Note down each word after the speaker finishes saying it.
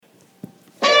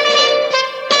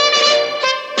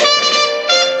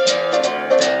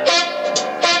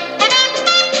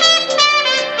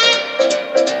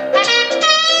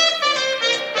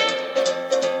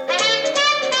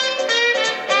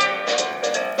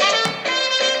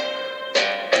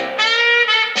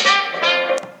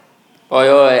Oi,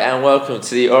 oi, and welcome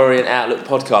to the Orient Outlook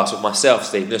podcast with myself,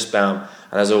 Steve Nussbaum,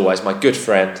 and as always, my good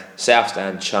friend, South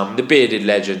Stand chum, the bearded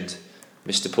legend,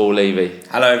 Mr. Paul Levy.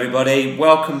 Hello, everybody.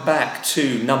 Welcome back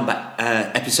to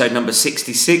episode number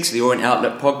 66 of the Orient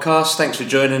Outlook podcast. Thanks for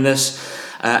joining us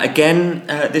again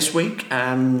this week.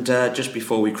 And just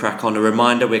before we crack on, a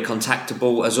reminder, we're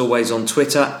contactable as always on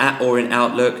Twitter at Orient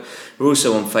Outlook. We're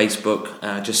also on Facebook.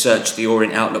 Just search the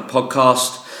Orient Outlook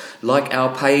podcast. Like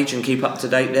our page and keep up to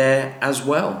date there as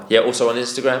well. Yeah, also on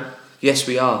Instagram. Yes,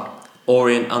 we are.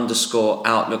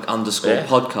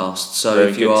 Orient_Outlook_podcast. So Very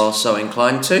if you are so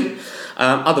inclined to.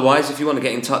 Otherwise, if you want to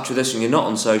get in touch with us and you're not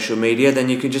on social media, then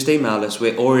you can just email us.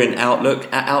 We're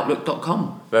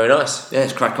orientoutlook@outlook.com. Very nice. Yeah,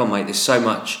 it's crack on, mate. There's so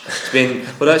much. It's been,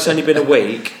 although it's only been a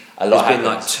week, there's been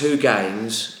like 2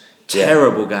 games,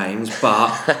 terrible games,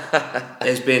 but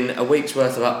there's been a week's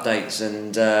worth of updates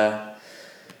and...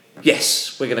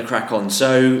 yes, we're going to crack on.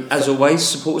 So, as always,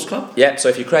 Supporters Club? Yeah, so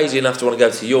if you're crazy enough to want to go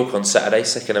to York on Saturday,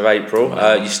 2nd of April,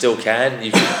 you still can.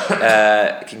 You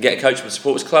can get a coach from the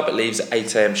Supporters Club. It leaves at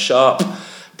 8am sharp.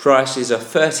 Prices are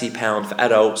 £30 for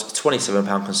adults,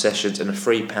 £27 concessions, and a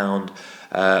 £3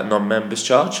 non-members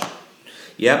charge.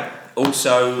 Yep.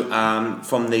 Also,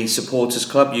 from the Supporters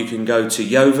Club, you can go to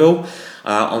Yeovil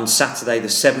on Saturday the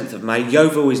 7th of May.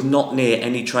 Yeovil is not near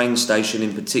any train station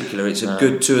in particular. It's a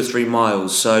good 2 or 3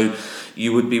 miles, so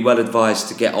you would be well advised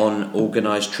to get on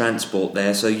organised transport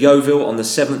there. So Yeovil on the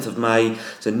 7th of May,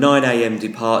 it's a 9am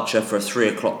departure for a 3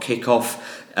 o'clock kick-off.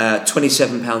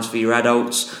 £27 for your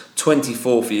adults,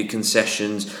 £24 for your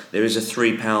concessions. There is a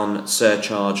 £3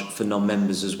 surcharge for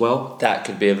non-members as well. That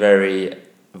could be a very...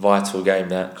 vital game,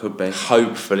 that could be.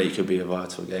 Hopefully it could be a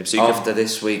vital game. So after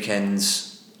this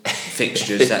weekend's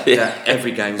fixtures, that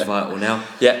every game's vital now.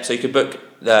 Yeah, so you could book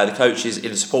the coaches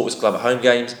in the Supporters Club at home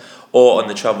games or on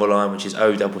the travel line, which is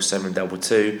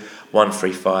 07722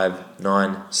 135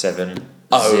 970.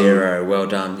 Well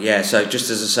done. Yeah, so just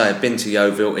as I say, I've been to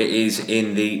Yeovil. It is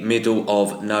in the middle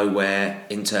of nowhere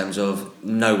in terms of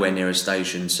nowhere near a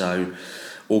station, so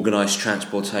organised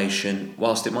transportation,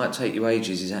 whilst it might take you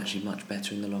ages, is actually much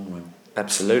better in the long run.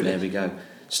 Absolutely. There we go.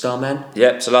 Starman?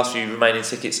 Yep, so last few remaining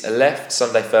tickets are left.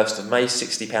 Sunday 1st of May,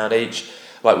 £60 each.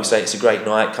 Like we say, it's a great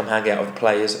night. Come hang out with the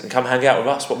players and come hang out with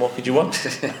us. What more could you want?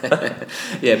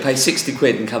 Yeah, pay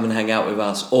 £60 and come and hang out with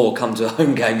us, or come to a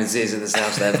home game and see us in the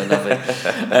South Stand for nothing.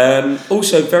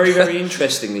 Also, very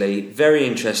interestingly,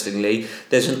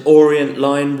 there's an Orient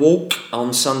Line walk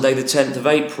on Sunday the 10th of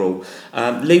April.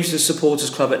 Leaves the Supporters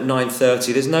Club at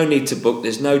 9:30. There's no need to book,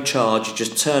 there's no charge, you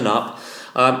just turn up.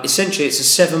 Essentially, it's a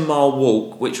 7-mile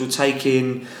walk which will take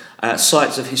in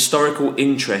sites of historical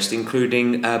interest,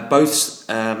 including both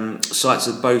sites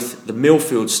of both the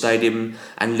Millfield Stadium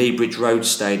and Leabridge Road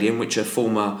Stadium, which are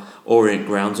former Orient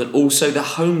grounds, and also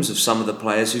the homes of some of the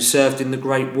players who served in the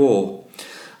Great War.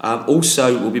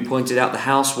 Also, will be pointed out the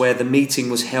house where the meeting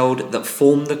was held that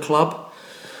formed the club.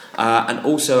 And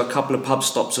also a couple of pub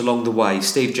stops along the way.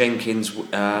 Steve Jenkins,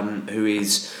 who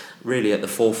is really at the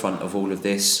forefront of all of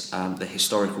this, the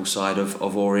historical side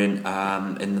of Orient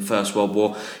in the First World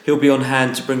War, he'll be on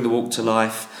hand to bring the walk to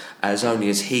life as only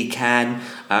as he can.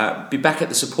 Be back at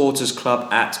the Supporters Club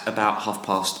at about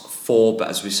 4:30, but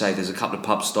as we say, there's a couple of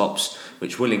pub stops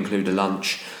which will include a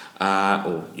lunch,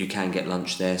 or you can get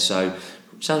lunch there, so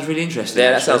sounds really interesting.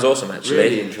 Yeah, that sounds awesome, actually.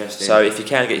 Really interesting. So if you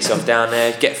can get yourself down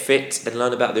there, get fit and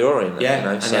learn about the Orient.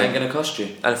 Yeah, and it ain't going to cost you.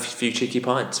 And a few cheeky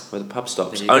pints for the pub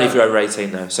stops. Only if you're over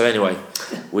 18 though. So anyway,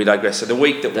 we digress. So the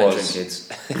week that Don't was... drink, kids.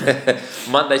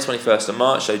 Monday 21st of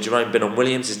March, so Jerome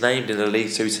Binnon-Williams is named in the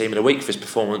League 2 team of the week for his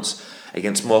performance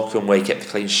against Morecambe, where he kept a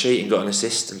clean sheet and got an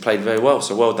assist and played very well.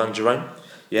 So well done, Jerome.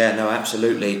 Yeah, no,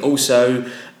 absolutely. Also,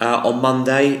 on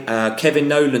Monday, Kevin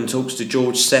Nolan talks to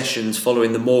George Sessions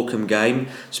following the Morecambe game.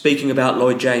 Speaking about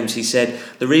Lloyd James, he said,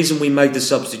 "The reason we made the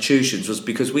substitutions was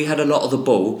because we had a lot of the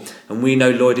ball, and we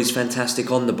know Lloyd is fantastic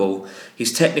on the ball.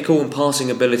 His technical and passing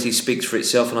ability speaks for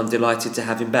itself, and I'm delighted to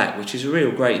have him back," which is a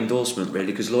real great endorsement,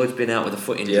 really, because Lloyd's been out with a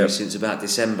foot injury since about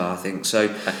December, I think. So,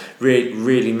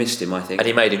 really missed him, I think. And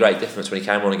he made a great difference when he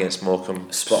came on against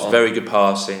Morecambe. Spot on. Very good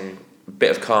passing.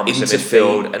 Bit of calmness in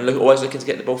midfield and always looking to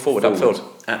get the ball forward. Upfield.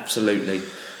 Absolutely.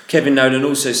 Kevin Nolan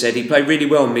also said he played really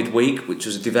well midweek, which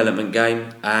was a development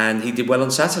game, and he did well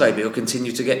on Saturday, but he'll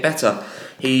continue to get better.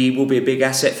 He will be a big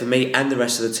asset for me and the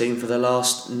rest of the team for the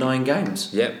last 9 games.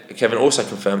 Yep. Kevin also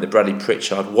confirmed that Bradley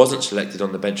Pritchard wasn't selected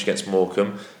on the bench against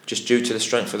Morecambe just due to the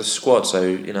strength of the squad. So,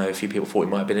 a few people thought he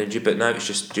might have been injured, but no, it's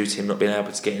just due to him not being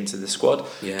able to get into the squad.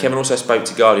 Yeah. Kevin also spoke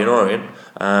to Guardian Orient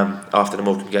after the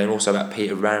Morecambe game, also about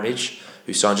Peter Ramage,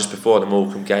 who signed just before the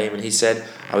Morecambe game, and he said,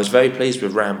 "I was very pleased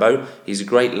with Rambo. He's a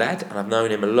great lad, and I've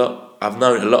known him a lot I've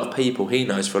known a lot of people he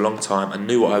knows for a long time and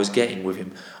knew what I was getting with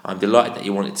him. I'm delighted that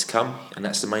he wanted to come, and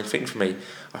that's the main thing for me.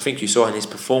 I think you saw in his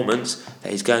performance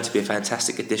that he's going to be a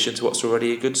fantastic addition to what's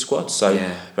already a good squad. So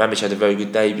Ramic had a very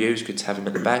good debut. It's good to have him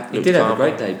at the back. He did have a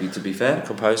great debut, to be fair.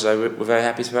 Composed, so we're very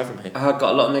happy to have him here. I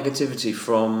got a lot of negativity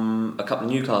from a couple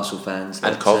of Newcastle fans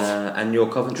and your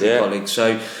Coventry colleagues.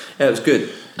 So it was good.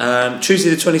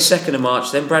 Tuesday the 22nd of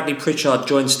March, then Bradley Pritchard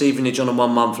joined Stevenage on a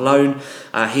 1 month loan.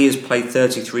 He has played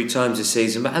 33 times this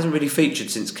season, but hasn't really featured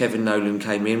since Kevin Nolan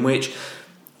came in, which,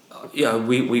 you know,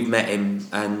 we've met him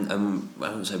and I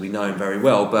wouldn't say we know him very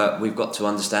well, but we've got to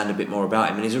understand a bit more about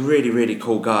him, and he's a really, really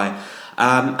cool guy.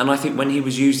 And I think when he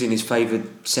was used in his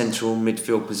favoured central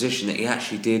midfield position, that he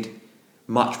actually did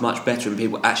much, much better, and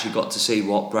people actually got to see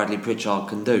what Bradley Pritchard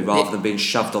can do rather than being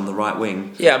shoved on the right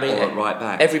wing or at right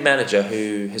back. Every manager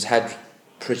who has had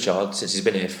Pritchard since he's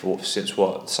been here since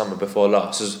the summer before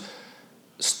last has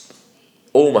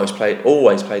always played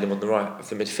him on the right of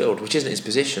the midfield, which isn't his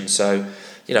position. So,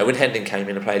 you know, when Hendon came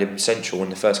in and played him central in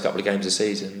the first couple of games of the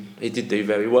season, he did do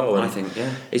very well. And I think,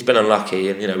 he's been unlucky,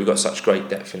 and, you know, we've got such great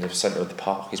depth in the centre of the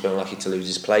park. He's been unlucky to lose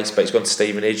his place, but he's gone to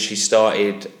Stevenage. He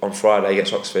started on Friday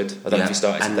against Oxford. I don't know if he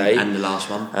started today. And the last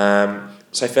one.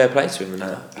 So fair play to him. And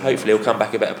hopefully he'll come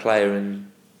back a better player,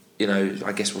 and, you know,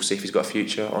 I guess we'll see if he's got a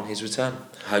future on his return.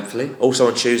 Hopefully. Also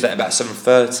on Tuesday at about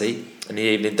 7:30 in the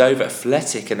evening, Dover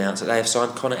Athletic announced that they have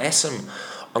signed Connor Essam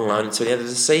on loan until the end of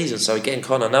the season. So again,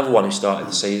 Connor, another one who started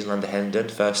the season under Hendon,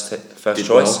 first choice,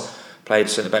 well. Played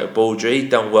centre back with Baldry,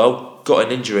 done well, got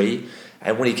an injury,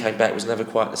 and when he came back was never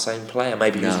quite the same player.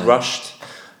 Maybe he was rushed.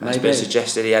 It's been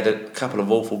suggested he had a couple of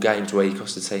awful games where he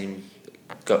cost the team.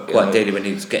 Quite dearly when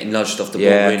he was getting nudged off the ball.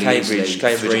 Really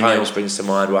Cambridge home springs to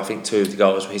mind, where I think 2 of the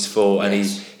goals were his fault, and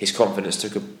his confidence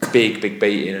took a big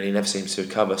beating, and he never seems to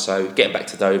recover. So getting back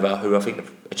to Dover, who I think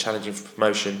are challenging for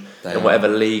promotion in whatever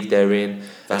league they're in.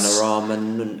 Vanarama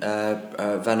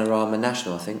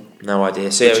National, I think. No idea.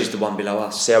 Which is the one below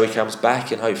us. See how he comes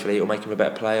back, and hopefully it'll make him a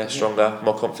better player, stronger,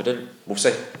 more confident. We'll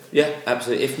see. Yeah,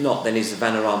 absolutely. If not, then he's the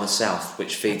Vanarama South,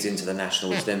 which feeds into the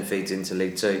National, which then feeds into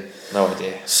League 2. No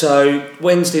idea. So,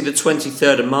 Wednesday the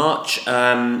 23rd of March,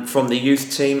 from the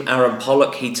youth team, Aaron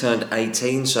Pollock, he turned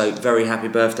 18, so very happy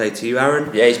birthday to you,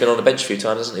 Aaron. Yeah, he's been on the bench a few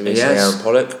times, hasn't he, recently, Aaron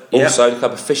Pollock. Also, the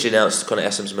club officially announced Connor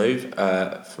Essam's move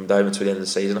from Dover until the end of the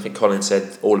season. I think Colin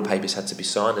said all the papers had to be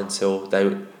signed until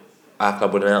our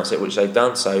club would announce it, which they've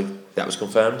done, so that was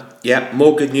confirmed. Yeah,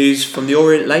 more good news from the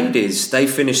Orient ladies. They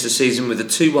finished the season with a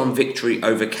 2-1 victory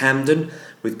over Camden,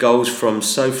 with goals from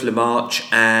Soph Lemarch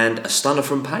and a stunner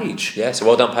from Paige. Yeah, so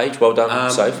well done Paige, well done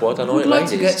Soph, well done Orient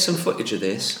ladies. I'd like to get some footage of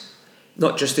this.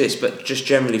 Not just this, but just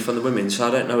generally from the women. So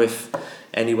I don't know if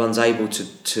anyone's able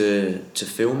to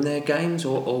film their games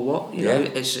or what. You know,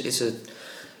 it's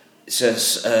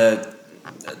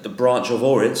the branch of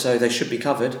Orient, so they should be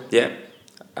covered. Yeah.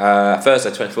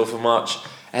 Thursday, 24th of March,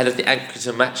 ahead of the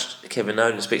Accrington match, Kevin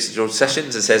Nolan speaks to George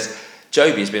Sessions and says,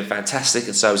 Joby has been fantastic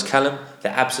and so has Callum.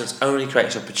 Their absence only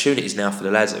creates opportunities now for the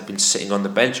lads that have been sitting on the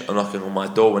bench or knocking on my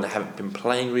door when they haven't been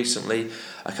playing recently.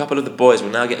 A couple of the boys will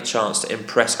now get a chance to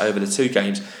impress over the 2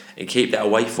 games and keep that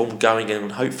away form going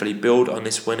and hopefully build on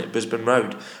this win at Brisbane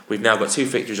Road. We've now got 2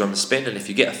 victories on the spin, and if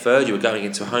you get a third, you are going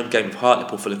into a home game with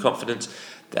Hartlepool full of confidence.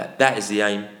 That is the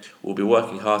aim. We'll be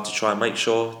working hard to try and make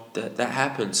sure that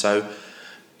happens. So,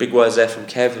 big words there from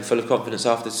Kev, and full of confidence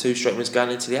after 2 straight wins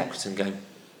going into the Accrington game.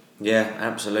 Yeah,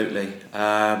 absolutely.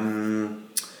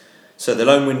 So the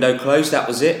loan window closed, that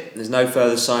was it. There's no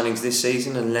further signings this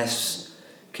season unless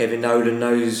Kevin Nolan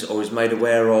knows or is made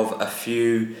aware of a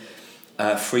few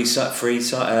free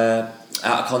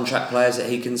out-of-contract players that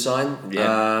he can sign.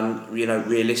 Yeah.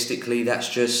 Realistically, that's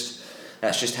just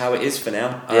how it is for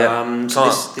now. Yeah.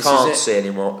 Can't see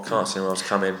anyone else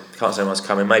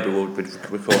coming. Maybe we'll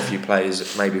recall a few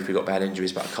players. Maybe if we got bad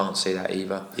injuries, but I can't see that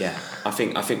either. Yeah, I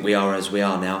think we are as we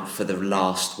are now for the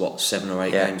last 7 or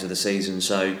 8 games of the season.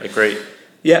 So agreed.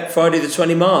 Yeah, Friday the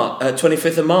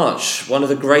 25th of March, one of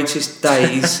the greatest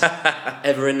days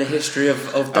ever in the history of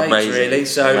dates. Amazing. Really.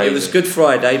 So Amazing. It was Good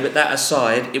Friday, but that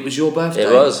aside, it was your birthday.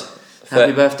 It was.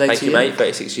 Happy birthday to you, mate.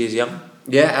 36 years young.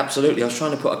 Yeah, absolutely. I was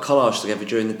trying to put a collage together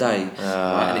during the day,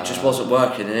 and it just wasn't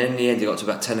working. And in the end, it got to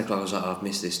about 10 o'clock. I was like, I've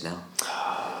missed this now.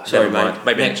 Sorry, mate.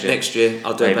 Maybe next year.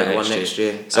 I'll do a better one next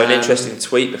year. So an interesting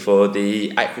tweet before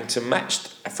the Accrington match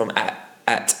from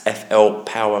at FL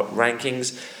Power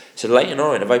Rankings. So Leyton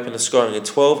Orient have opened the scoring in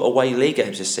 12 away league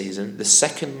games this season, the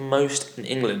second most in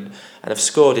England, and have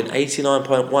scored in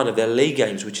 89.1 of their league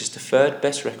games, which is the 3rd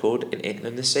best record in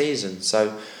England this season.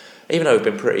 So even though we've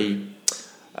been pretty...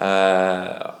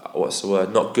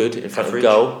 not good in front of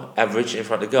goal, average in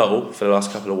front of goal for the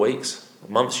last couple of weeks.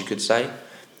 months, you could say.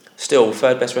 Still,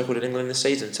 third best record in England this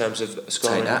season in terms of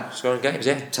scoring games,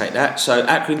 yeah. Take that. So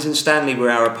Accrington Stanley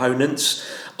were our opponents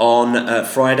on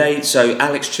Friday. So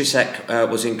Alex Chisak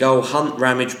was in goal, Hunt,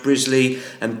 Ramage, Brisley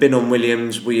and Binnon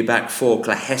Williams were your back four.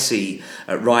 Clahessy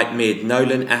at right mid,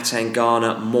 Nolan,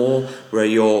 Atangana, Moore were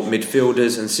your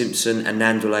midfielders, and Simpson and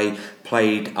Nandule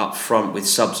played up front with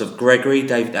subs of Gregory.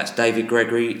 That's David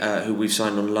Gregory, who we've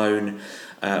signed on loan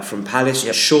from Palace.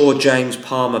 Yep. Shaw, James,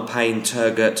 Palmer, Payne,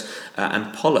 Turgott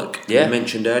and Pollock, who you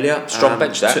mentioned earlier. Strong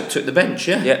bench that. Took the bench,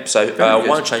 yeah. Yep, so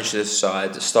one change to the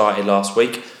side that started last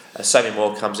week. Sammy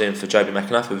Moore comes in for Joby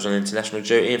McAnuff, who was on international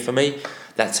duty, and for me,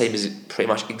 that team is pretty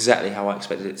much exactly how I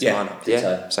expected it to line up.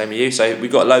 Yeah, same with you. So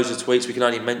we've got loads of tweets. We can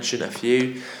only mention a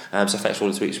few. So thanks for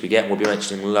all the tweets we get. We'll be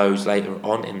mentioning loads later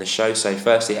on in the show. So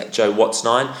firstly, at Joe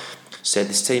Watts9 said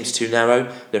this team's too narrow.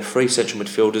 There are 3 central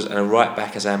midfielders and a right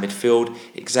back as our midfield.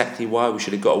 Exactly why we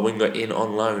should have got a winger in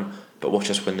on loan. But watch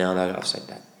us win now, though. I've said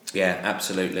that. Yeah,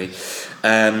 absolutely.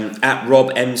 At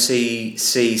Rob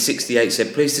MCC68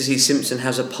 said, pleased to see Simpson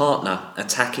has a partner,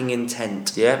 attacking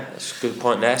intent. Yeah, that's a good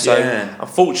point there. So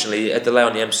unfortunately, a delay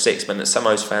on the M6 meant that some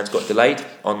of those fans got delayed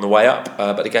on the way up,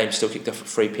 but the game still kicked off at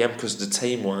 3 PM because the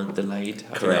team weren't delayed.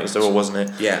 I think that was the rule, wasn't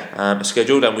it? Yeah.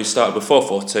 Scheduled, and we started with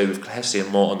 4-4-2 with Clahessy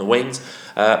and Moore on the wings.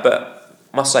 But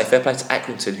must say, fair play to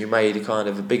Accrington, who made a kind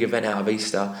of a big event out of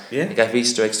Easter. Yeah. They gave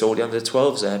Easter eggs to all the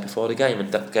under-12s there before the game,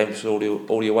 and that game was all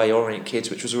the away Orient kids,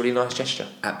 which was a really nice gesture.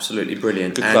 Absolutely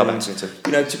brilliant. Good club, Accrington.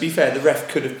 You know, to be fair, the ref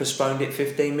could have postponed it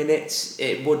 15 minutes.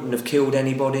 It wouldn't have killed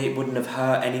anybody. It wouldn't have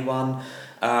hurt anyone.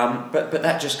 But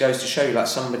that just goes to show you, like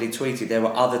somebody tweeted, there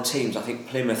were other teams. I think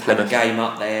Plymouth had a game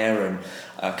up there and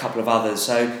a couple of others.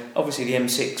 So obviously the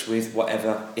M6 with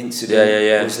whatever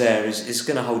incident was there is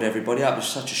going to hold everybody up. It's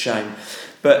such a shame.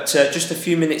 But just a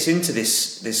few minutes into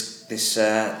this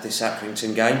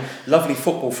Accrington game, lovely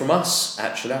football from us.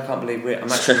 Actually, I can't believe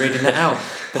I'm actually reading that out.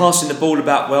 Passing the ball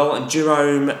about well, and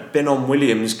Jerome Binnon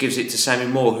Williams gives it to Sammy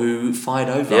Moore, who fired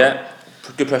over. Yeah.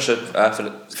 Good pressure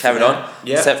carried on.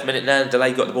 7th minute now,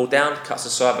 Delay got the ball down, cuts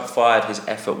aside but fired his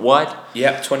effort wide.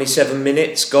 27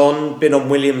 minutes gone. Binnon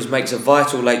Williams makes a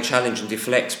vital late challenge and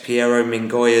deflects Piero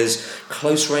Mingoya's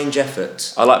close range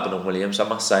effort. I like Binnon Williams, I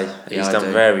must say. He's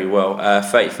done very well.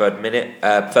 33rd minute,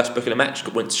 first book of the match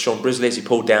went to Sean Brisley as he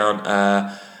pulled down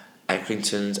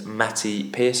Accrington's Matty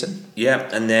Pearson.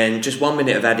 And then just 1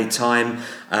 minute of added time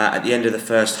at the end of the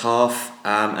first half,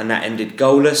 and that ended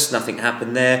goalless. Nothing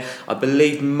happened there. I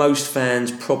believe most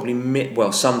fans probably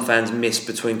some fans missed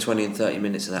between 20 and 30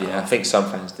 minutes of that half. I think some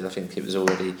fans did. I think it was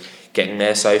already getting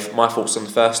there. So my thoughts on the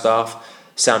first half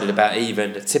sounded about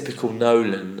even. A typical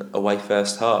Nolan away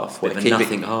first half. Where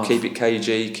keep it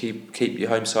cagey, keep your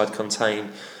home side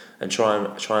contained, and try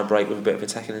and break with a bit of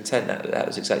attacking intent. That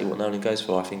was exactly what Nolan goes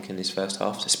for, I think, in his first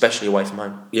half, especially away from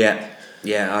home. Yeah,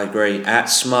 I agree. At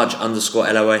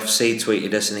Smudge_LOFC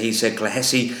tweeted us, and he said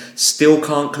Clahessy still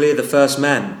can't clear the first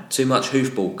man. Too much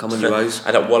hoofball. Come on, you O's.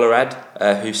 And at Wallerad,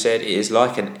 who said it is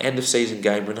like an end of season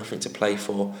game with nothing to play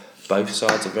for. Both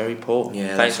sides are very poor.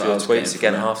 Thanks for your tweets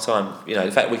again at half time. You know,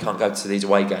 the fact we can't go to these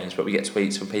away games, but we get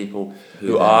tweets from people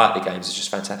who are at the games is just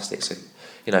fantastic. So,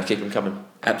 keep them coming.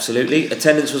 Absolutely.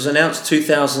 Attendance was announced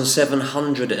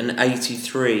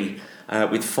 2,783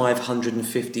 with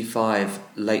 555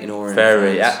 Leighton Orient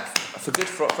fans. For a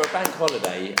bank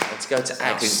holiday to go to Accrington,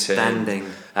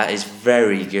 outstanding. That is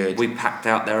very good. We packed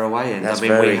out their away end. That's we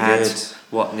had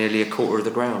nearly a quarter of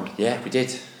the ground. Yeah, we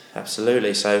did.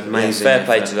 Absolutely. So amazing. Fair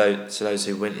play to those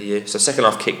who went to you. So second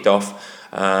half kicked off.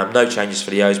 No changes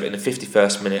for the O's, but in the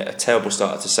 51st minute, a terrible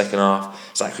start to the second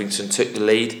half. So Accrington took the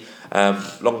lead.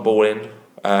 Long ball in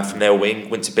from their wing,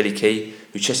 went to Billy Key,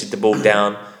 who chested the ball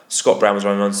down. Scott Brown was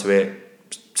running onto it,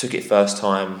 took it first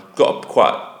time, got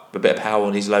quite a bit of power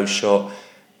on his low shot.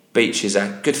 Beaches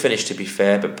a good finish, to be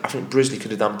fair, but I think Brisley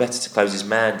could have done better to close his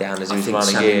man down as he was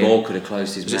running in. Sammy Moore could have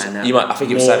closed his man down. I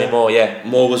think it was Sammy Moore, yeah.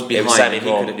 Moore was behind. It was Sammy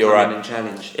Moore. You're right. And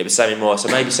challenged. It was Sammy Moore, so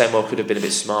maybe Sammy Moore could have been a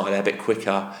bit smarter there, a bit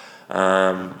quicker.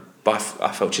 But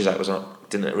I felt Chisak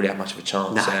didn't really have much of a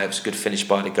chance. It was a good finish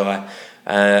by the guy.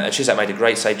 And Chisak made a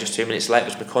great save just 2 minutes later.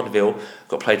 It was McConville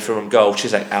got played through on goal.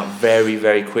 Chisak out very,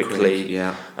 very quickly.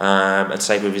 And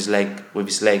saved with his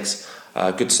legs.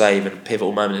 Good save and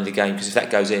pivotal moment in the game, because if that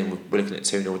goes in, we're looking at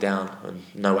 2-0 down and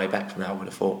no way back from that, I would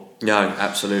have thought. No,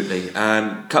 absolutely.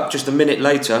 Just a minute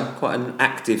later, quite an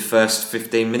active first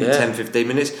 15 minutes, 10-15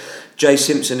 minutes. Jay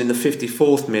Simpson in the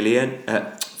 54th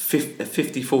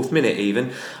minute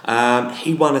even,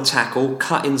 he won a tackle,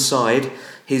 cut inside,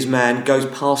 his man, goes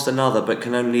past another but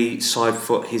can only side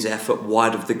foot his effort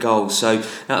wide of the goal. So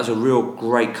that was a real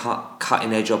great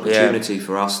cutting edge opportunity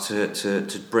for us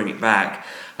to bring it back.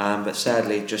 But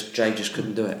sadly, Jay just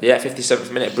couldn't do it. Yeah,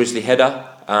 57th minute, Brisley header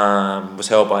was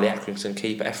held by the Accrington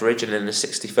keeper Etheridge, and in the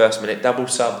 61st minute, double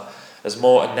sub as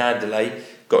Moore and Nandalay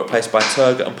got replaced by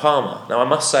Turgott and Palmer. Now, I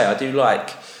must say, I do like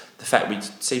the fact we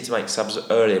seem to make subs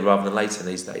earlier rather than later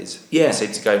these days. Yeah, we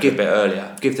seem to go a bit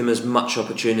earlier. Give them as much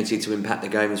opportunity to impact the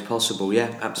game as possible.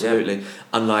 Yeah, absolutely. Yeah.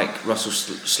 Unlike Russell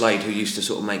Slade, who used to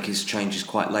sort of make his changes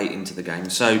quite late into the game.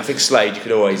 So I think Slade, you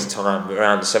could always time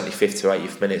around the 75th to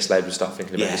 80th minute. Slade would start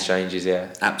thinking about his changes.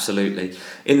 Yeah, absolutely.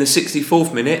 In the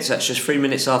 64th minute, that's just 3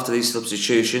 minutes after these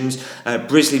substitutions,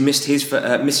 Brisley misses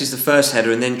the first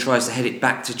header and then tries to head it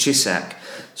back to Chisak.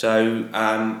 So,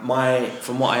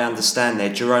 from what I understand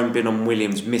there, Jerome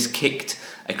Binnon-Williams miskicked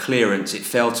a clearance. It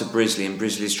fell to Brisley, and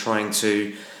Brisley's trying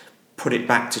to put it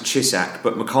back to Chisak.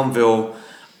 But McConville,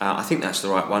 I think that's the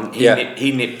right one.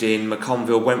 He nipped in.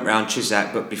 McConville went round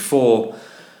Chisak, but before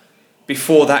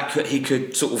that, he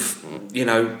could sort of,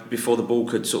 before the ball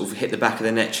could sort of hit the back of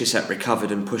the net, Chisak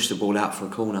recovered and pushed the ball out for a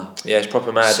corner. Yeah, it's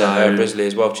proper mad on Brisley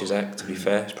as well, Chisak, to be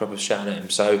fair. It's proper shouting at him.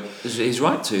 So he's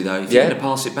right to, though. If you're going to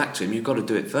pass it back to him, you've got to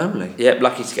do it firmly. Yeah,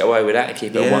 lucky to get away with that and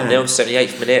keep it 1-0.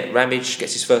 78th minute, Ramage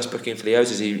gets his first booking for the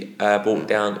O's as he brought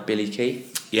down Billy Key.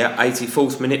 Yeah,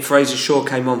 84th minute, Fraser Shaw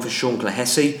came on for Sean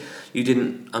Clahessy. You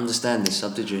didn't understand this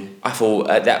sub, did you? I thought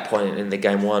at that point in the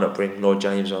game, why not bring Lloyd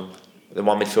James on? The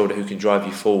one midfielder who can drive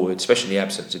you forward, especially in the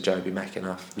absence of Joby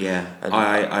McAnuff. Yeah, and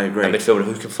I agree. A midfielder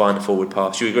who can find a forward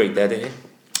pass. You agreed there, didn't you?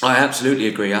 I absolutely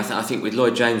agree. I think with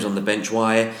Lloyd James on the bench,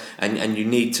 and you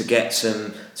need to get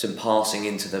some passing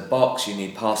into the box. You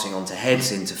need passing onto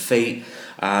heads, into feet,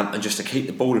 and just to keep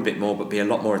the ball a bit more, but be a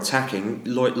lot more attacking.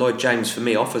 Lloyd James for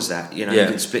me offers that. He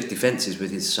can split defences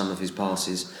with some of his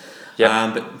passes.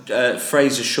 Yep. But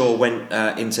Fraser Shaw went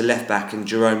into left back, and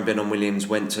Jerome Binnon-Williams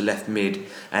went to left mid,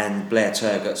 and Blair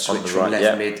Turgott switched from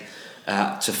left mid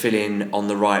to fill in on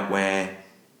the right where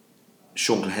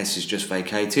Sean Clahessy is just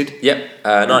vacated. Yep,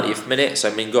 90th minute,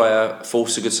 so Mingoya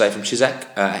forced a good save from Chisak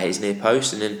at his near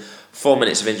post, and then 4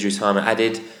 minutes of injury time are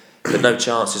added, but no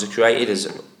chances are created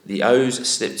as the O's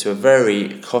slipped to a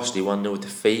very costly 1-0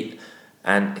 defeat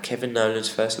and Kevin Nolan's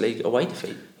first league away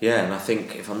defeat. Yeah, and I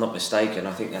think, if I'm not mistaken,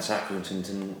 that's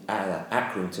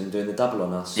Accrington doing the double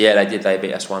on us. Yeah, they did. They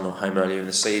beat us 1-0 home earlier in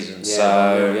the season.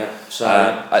 So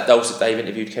at Dulcet Dave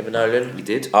interviewed Kevin Nolan. He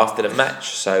did. After the match.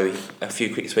 So a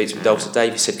few quick tweets from Dulcet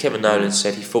Dave. He said Kevin Nolan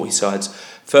said he thought his side's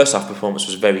first half performance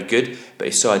was very good, but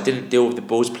his side didn't deal with the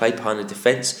balls played behind the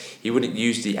defence. He wouldn't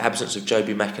use the absence of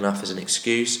Joby McAnuff as an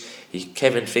excuse.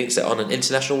 Kevin thinks that on an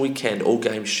international weekend, all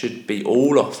games should be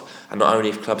all off, and not only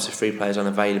if clubs have free players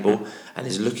unavailable, and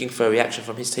is looking for a reaction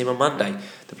from his team on Monday.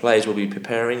 The players will be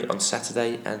preparing on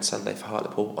Saturday and Sunday for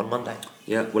Hartlepool on Monday.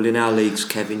 Yeah, well, in our leagues,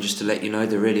 Kevin, just to let you know,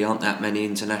 there really aren't that many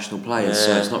international players,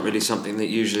 so it's not really something that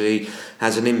usually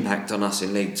has an impact on us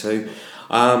in League 2.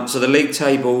 So the league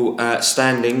table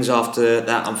standings after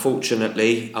that,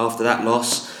 unfortunately, after that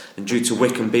loss, and due to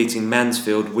Wickham beating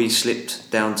Mansfield, we slipped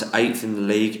down to 8th in the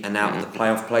league and out of the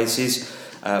playoff places.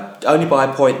 Only by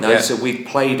a point though, so we've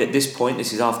played at this point,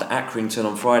 this is after Accrington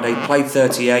on Friday, played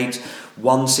 38,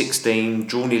 won 16,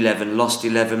 drawn 11, lost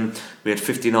 11. We had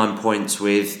 59 points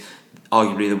with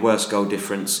arguably the worst goal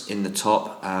difference in the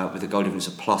top, with a goal difference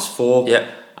of +4.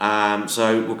 Yep.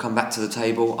 So we'll come back to the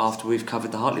table after we've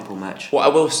covered the Hartlepool match. What I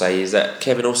will say is that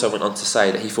Kevin also went on to say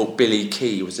that he thought Billy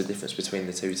Key was the difference between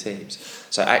the two teams.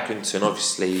 So Accrington,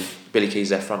 obviously, Billy Key's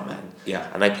their front man. Yeah.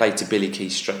 And they played to Billy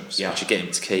Key's strengths. Yeah. Once you get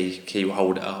him to Key, Key will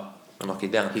hold it up and knock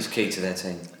it down. He's key to their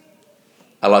team.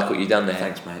 I like what you've done there.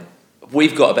 Thanks, mate.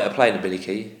 We've got a better player than Billy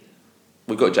Key.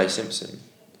 We've got Jay Simpson.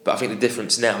 But I think the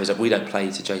difference now is that we don't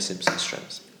play to Jay Simpson's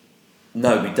strengths.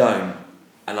 No, we don't.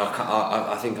 And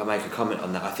I think I make a comment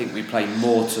on that. I think we play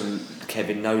more to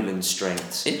Kevin Nolan's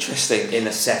strengths. Interesting. In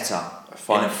a setup,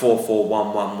 in a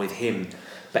 4-4-1-1 with him.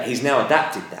 But he's now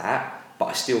adapted that. But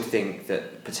I still think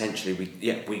that potentially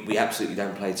we absolutely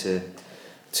don't play to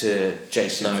Jay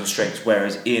Simpson's strengths.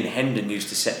 Whereas Ian Hendon used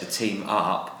to set the team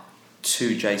up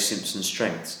to Jay Simpson's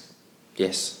strengths.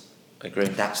 Yes. Agree.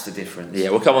 That's the difference. Yeah,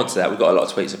 we'll come on to that. We've got a lot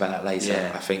of tweets about that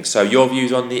later, I think. So, your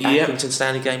views on the Accrington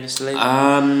Stanley game this league?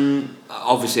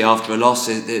 Obviously, after a loss,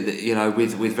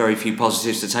 with very few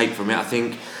positives to take from it, I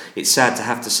think it's sad to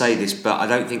have to say this, but I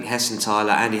don't think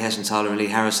Andy Hessenthaler and Lee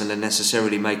Harrison are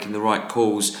necessarily making the right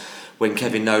calls when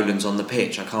Kevin Nolan's on the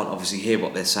pitch. I can't obviously hear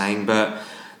what they're saying, but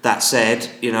That said,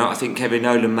 I think Kevin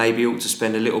Nolan maybe ought to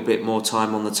spend a little bit more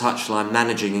time on the touchline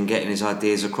managing and getting his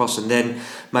ideas across, and then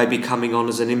maybe coming on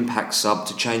as an impact sub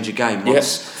to change a game.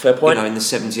 Fair point. In the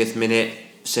 70th minute,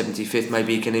 75th,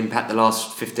 maybe he can impact the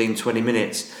last 15-20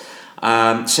 minutes.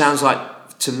 Sounds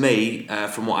like, to me,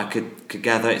 from what I could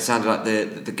gather, it sounded like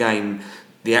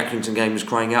the Accrington game was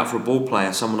crying out for a ball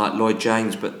player, someone like Lloyd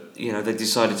James, but they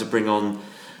decided to bring on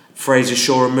Fraser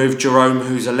Shaw and move Jerome,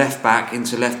 who's a left back,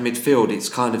 into left midfield. It's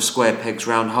kind of square pegs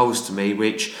round holes to me,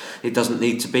 which it doesn't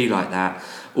need to be like that.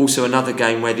 Also, another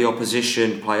game where the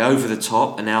opposition play over the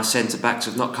top and our centre backs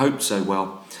have not coped so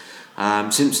well.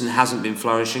 Simpson hasn't been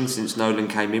flourishing since Nolan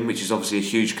came in, which is obviously a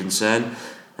huge concern.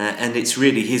 And it's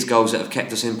really his goals that have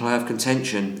kept us in playoff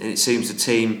contention. And it seems the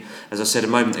team, as I said a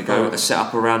moment ago, are set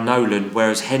up around Nolan,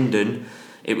 whereas Hendon,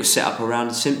 it was set up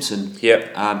around Simpson.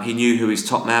 Yep. He knew who his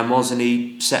top man was, and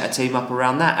he set a team up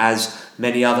around that, as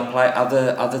many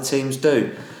other teams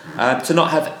do. To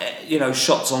not have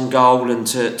shots on goal and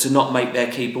to not make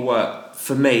their keeper work,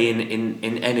 for me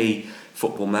in any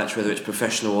football match, whether it's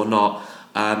professional or not,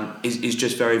 is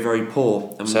just very, very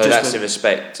poor. And so that's in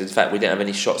respect. In fact, we didn't have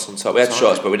any shots on target. We had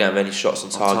shots, but we didn't have any shots on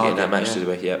target in that match, did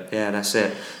we? Yeah, that's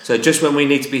it. So just when we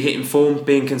need to be hitting form,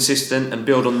 being consistent, and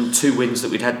build on the 2 wins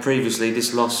that we'd had previously,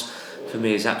 this loss for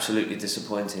me is absolutely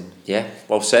disappointing. Yeah,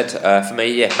 well said. For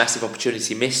me, massive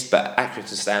opportunity missed, but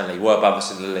Accrington Stanley were above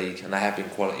us in the league, and they have been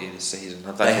quality this season. I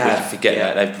don't think we can forget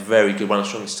that. They're very good, one of the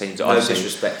strongest teams that I've seen. No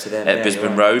disrespect to them. At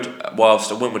Brisbane Road.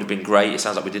 Whilst a win would have been great, it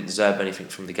sounds like we didn't deserve anything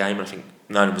from the game, and I think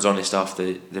Nolan was honest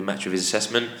after the match with his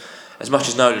assessment. As much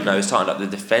as Nolan knows, tightened up the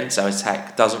defence, our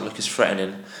attack doesn't look as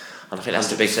threatening, and I think that's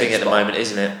the big thing at the moment,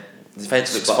 isn't it? The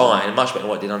defence looks fine, much better than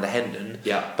what it did under Hendon.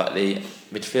 Yeah. But the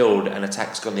midfield and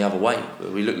attack's gone the other way.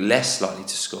 We look less likely to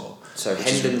score. So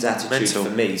Hendon's attitude for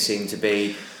me seemed to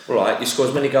be, all right, you score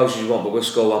as many goals as you want, but we'll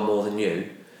score one more than you.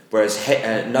 Whereas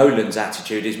Nolan's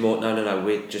attitude is more, no,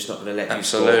 we're just not going to let you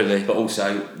score. But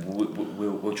also,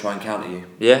 we'll try and counter you.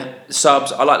 Yeah. The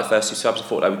subs, I like the first 2 subs. I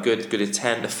thought they were good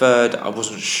intent. The third, I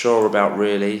wasn't sure about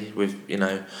really. With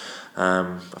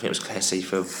I think it was Clessy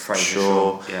for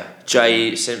sure. Yeah.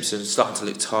 Jay Simpson's starting to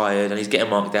look tired, and he's getting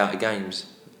marked out of games.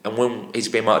 And when he's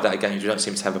being marked out of games, we don't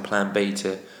seem to have a plan B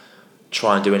to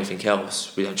try and do anything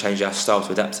else. We don't change our style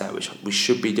to adapt to that, which we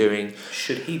should be doing.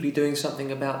 Should he be doing something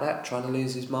about that? Trying to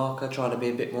lose his marker, trying to be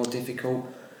a bit more difficult,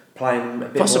 playing a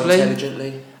bit more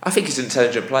intelligently? I think he's an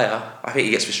intelligent player. I think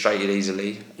he gets frustrated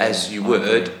easily, as you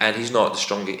would, and he's not the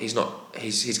strongest. He's not.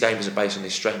 His game isn't based on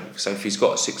his strength. So if he's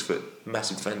got a 6 foot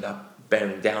massive defender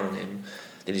bearing down on him,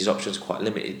 then his options are quite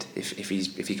limited. If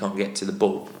he can't get to the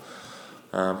ball.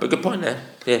 But good point there.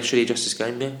 Yeah, should he adjust his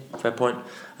game? Yeah, fair point.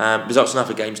 Results in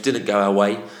other games didn't go our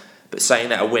way, but saying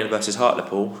that a win versus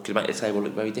Hartlepool could make the table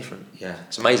look very different. Yeah,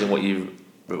 it's amazing what you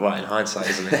write in hindsight,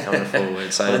 isn't it? Coming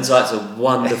forward, so hindsight's a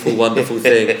wonderful, wonderful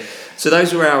thing. So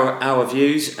those were our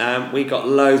views. We got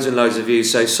loads and loads of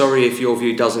views. So sorry if your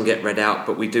view doesn't get read out,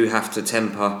 but we do have to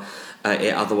temper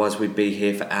it. Otherwise, we'd be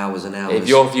here for hours and hours. If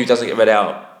your view doesn't get read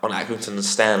out on Accrington and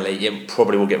Stanley, it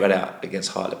probably will get read out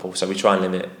against Hartlepool. So we try and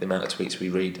limit the amount of tweets we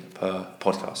read per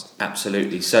podcast.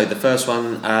 Absolutely. So the first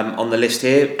one on the list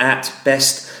here, at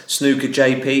best snooker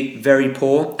JP, very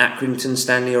poor. Accrington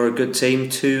Stanley are a good team.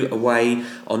 2 away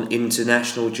on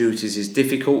international duties is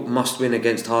difficult. Must win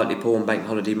against Hartlepool on Bank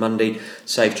Holiday Monday.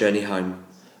 Safe journey home.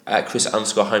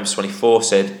 Chris_Holmes24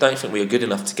 said, don't think we are good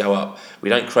enough to go up. We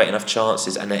don't create enough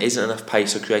chances and there isn't enough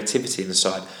pace or creativity in the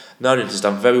side. Nolan has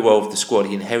done very well with the squad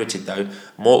he inherited though,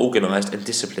 more organised and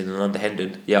disciplined than under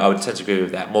Hendon. Yeah, I would tend to agree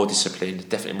with that. More disciplined,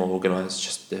 definitely more organised.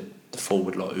 Just the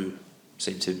forward lot who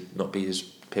seem to not be as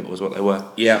pivotal as what they were.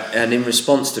 Yeah, and in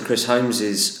response to Chris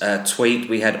Holmes's tweet,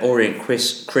 we had Orient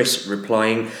Chris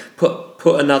replying,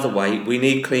 Put another way, we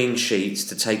need clean sheets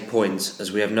to take points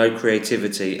as we have no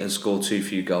creativity and score too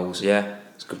few goals. Yeah,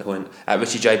 that's a good point.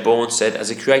 Richie J. Bourne said, as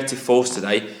a creative force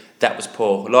today, that was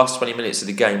poor. The last 20 minutes of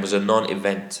the game was a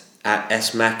non-event. At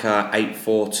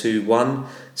SMacker8421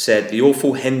 said, the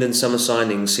awful Hendon summer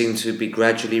signings seem to be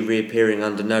gradually reappearing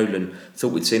under Nolan.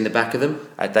 Thought we'd seen the back of them.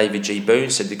 David G. Boone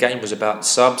said, the game was about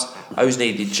subs. O's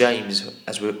needed James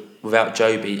as without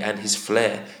Joby and his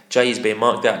flair. Jay is being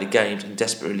marked out of the games and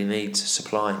desperately needs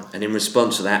supplying. And in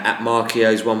response to that, at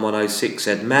Markios1106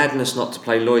 said, madness not to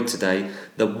play Lloyd today.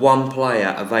 The one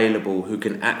player available who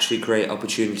can actually create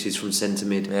opportunities from centre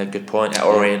mid. Yeah, good point. At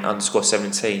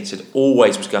Orient_17 said,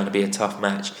 always was going to be a tough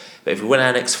match. But if we win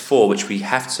our next 4, which we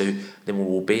have to, then we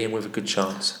will be in with a good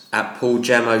chance. At Paul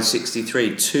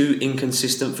Jamo63, too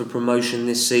inconsistent for promotion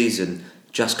this season.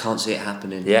 Just can't see it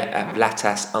happening. Yeah, at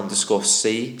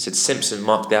Latas_C said Simpson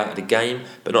marked out of the game,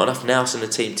 but not enough nous in the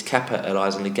team to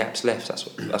capitalise on the gaps left. That's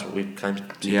what we've claimed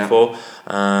before.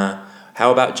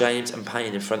 How about James and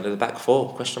Payne in front of the back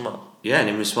four? Question mark. Yeah, and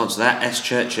in response to that, S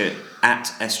Churchill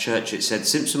said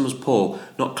Simpson was poor,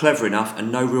 not clever enough,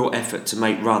 and no real effort to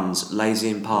make runs, lazy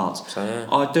in parts. So,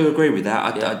 yeah. I do agree with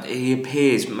that. He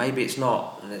appears, maybe it's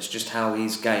not, and it's just how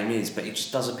his game is, but he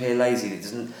just does appear lazy. It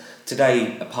doesn't.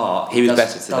 Today apart, he was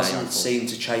better today. Doesn't seem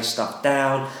to chase stuff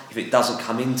down. If it doesn't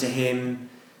come into him,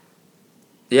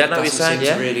 yeah, no, he's saying,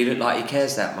 doesn't seem to really look like he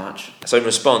cares that much. So in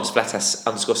response,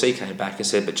 Latas_C came back and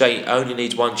said, but Jay only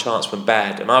needs one chance when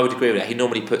bad, and I would agree with that. He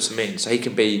normally puts them in, so he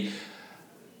can be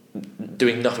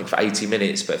doing nothing for 80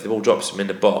 minutes, but if the ball drops him in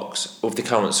the box, with the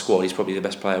current squad, he's probably the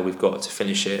best player we've got to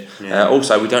finish it. Yeah.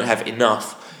 Also, we don't have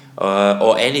enough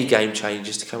or any game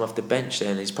changes to come off the bench.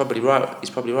 Then he's probably right. He's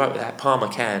probably right with that. Palmer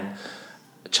can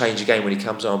change a game when he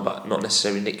comes on, but not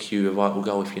necessarily nick you a vital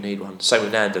goal if you need one. Same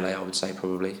with Nandale, I would say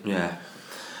probably. Yeah.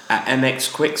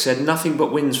 MX Quick said nothing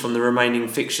but wins from the remaining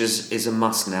fixtures is a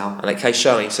must now. And Kay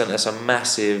Showing sent us a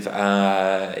massive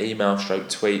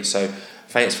email/tweet. So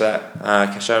thanks for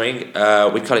that, Kay Showing.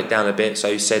 We cut it down a bit.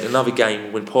 So he said another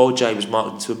game when poor Jay was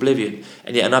marked into oblivion,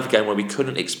 and yet another game where we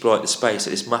couldn't exploit the space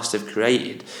that this must have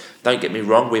created. Don't get me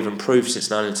wrong, we've improved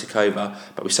since Nolan took over,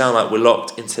 but we sound like we're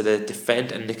locked into the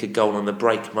defend and nick a goal on the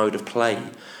break mode of play.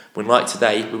 When, like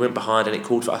today, we went behind and it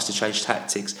called for us to change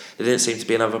tactics, there didn't seem to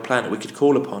be another plan that we could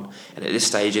call upon. And at this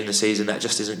stage in the season, that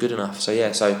just isn't good enough. So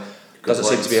doesn't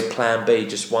seem to be a plan B,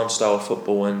 just one style of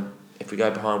football, and if we go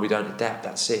behind, we don't adapt.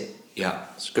 That's it. Yeah,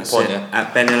 it's a good point there.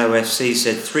 At BenLOFC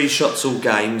said 3 shots all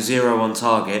game, 0 on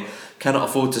target. Cannot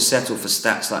afford to settle for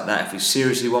stats like that if we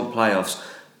seriously want playoffs.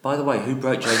 By the way, who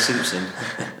broke Jay Simpson?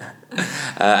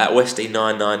 At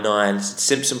Westy999,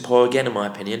 Simpson poor again in my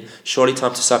opinion. Surely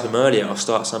time to sub him earlier or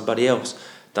start somebody else.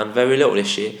 Done very little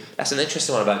this year. That's an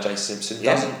interesting one about Jay Simpson.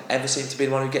 Doesn't ever seem to be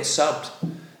the one who gets subbed.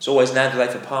 It's always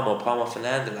Nandale for Palmer, or Palmer for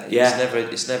Nandale. Yeah.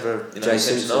 It's never Jay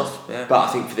Simpson off. Yeah. But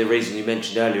I think for the reason you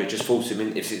mentioned earlier, it just falls to him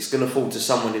in, if it's going to fall to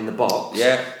someone in the box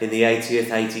in the 80th,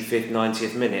 85th,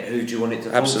 90th minute, who do you want it to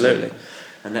fall to? Absolutely.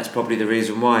 And that's probably the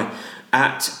reason why.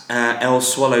 At L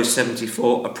Swallow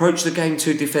 74, approach the game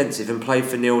too defensive and play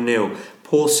for 0-0.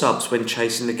 Poor subs when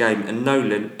chasing the game, and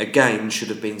Nolan again should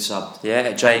have been subbed.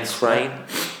 Yeah, Jane Crane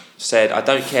said, I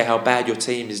don't care how bad your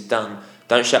team is done,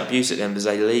 don't shout abuse at them as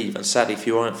they leave, and sadly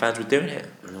few Orient fans were doing it.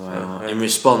 Wow. In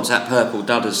response, at Purple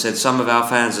Dudders said, some of our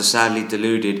fans are sadly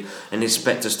deluded and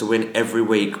expect us to win every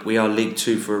week. We are League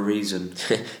 2 for a reason.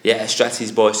 Yeah,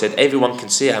 Stratty's boy said, everyone can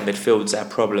see our midfield's our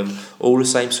problem, all the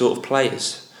same sort of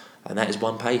players. And that is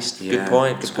one pace. Yeah,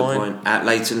 good point. At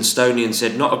Leighton Stonian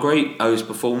said, not a great O's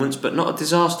performance, but not a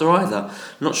disaster either.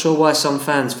 Not sure why some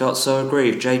fans felt so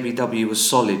aggrieved. JBW was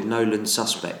solid, Nolan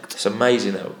suspect. It's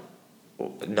amazing though.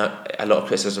 A lot of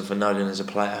criticism for Nolan as a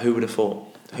player. Who would have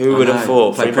thought? Who would have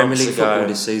thought? Played Premier League football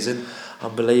this season.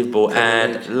 Unbelievable.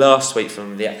 And last week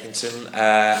from the Atkinson,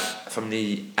 from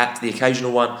the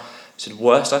occasional one, said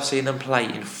worst I've seen them play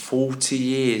in 40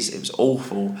 years. It was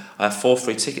awful. I have 4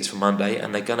 free tickets for Monday,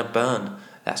 and they're gonna burn.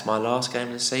 That's my last game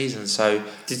of the season. So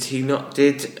did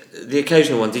the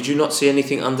occasional one? Did you not see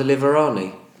anything under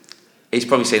Liverani? He's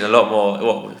probably seen a lot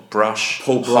more. Brush,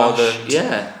 Paul Brush, Holland.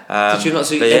 Yeah. Did you not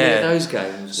see any of those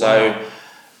games? So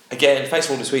again, thanks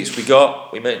for all the tweets we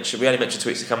got. We only mentioned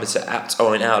tweets that come into at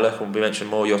Orient Outlook, and we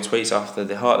mentioned more of your tweets after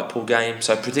the Hartlepool game.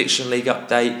 So prediction league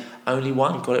update, only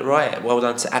one got it right. Well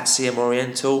done to at CM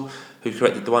Oriental, who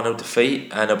corrected the 1-0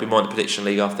 defeat, and there'll be more in the prediction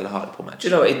league after the Hartlepool match. Do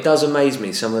you know, it does amaze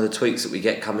me, some of the tweets that we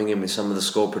get coming in with some of the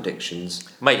score predictions.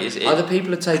 Mate, either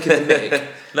people are taking the mick.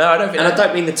 No, I don't think. And I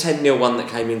don't mean the 10-0 one that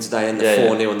came in today and the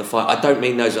 4-0 and the 5. I don't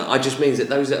mean those. I just mean that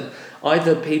those that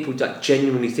either people that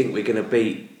genuinely think we're going to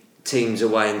beat teams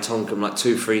away in Tonkin like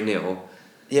 2-3-0.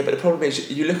 Yeah, but the problem is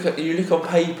you look on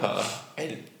paper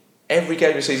and every game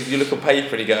of the season you look on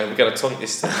paper and you go, we're going to tonk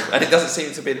this team, and it doesn't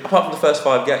seem to be, apart from the first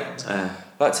 5 games.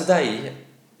 Like today,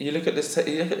 you look at the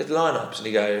lineups and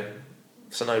you go,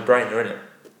 it's a no-brainer, isn't it?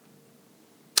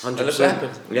 100%. And look what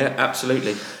happened. Yeah,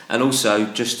 absolutely. And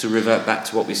also, just to revert back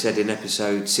to what we said in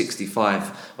episode 65,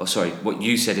 what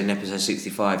you said in episode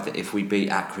 65, that if we beat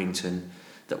Accrington,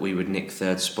 that we would nick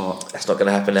 3rd spot. That's not going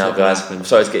to happen now, guys. I'm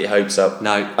sorry to get your hopes up.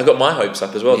 No. I got my hopes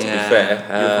up as well, to be fair.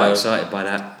 You're quite excited by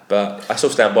that. But I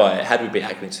still stand by it. Had we beat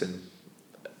Accrington,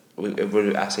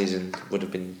 our season would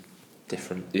have been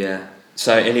different. Yeah.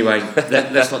 So anyway,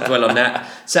 let's not dwell on that.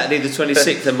 Saturday the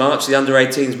 26th of March, the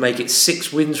under-18s make it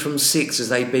 6 wins from 6 as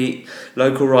they beat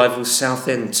local rivals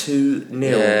Southend 2-0.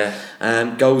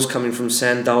 Yeah. Goals coming from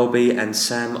Sam Dalby and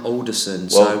Sam Alderson.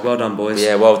 So well done, boys.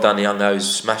 Yeah, well done, the young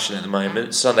O's smashing at the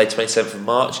moment. Sunday 27th of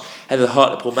March, ahead of the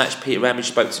Hartlepool match, Peter Ramage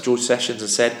spoke to George Sessions and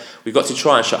said, "We've got to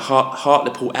try and shut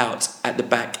Hartlepool out at the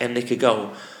back and nick a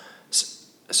goal."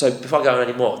 So before I go on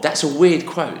any more, that's a weird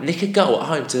quote. Nick a goal at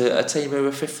home to a team who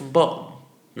are 5th from bottom.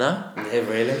 No? Yeah,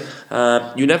 really?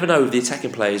 You never know with the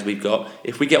attacking players we've got.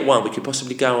 If we get one, we could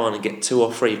possibly go on and get 2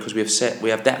 or 3 because we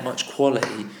have that much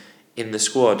quality in the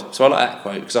squad. So I like that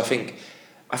quote because I think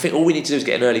all we need to do is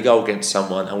get an early goal against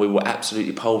someone and we will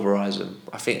absolutely pulverise them.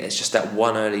 I think it's just that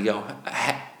one early goal.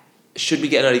 Should we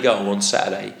get an early goal on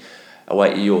Saturday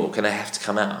away at York and they have to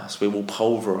come at us, we will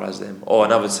pulverise them, or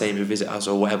another team who visit us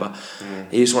or whatever.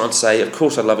 He just wanted to say, of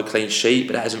course I'd love a clean sheet,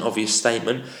 but that is an obvious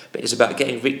statement, but it's about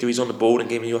getting victories on the board and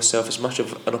giving yourself as much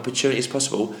of an opportunity as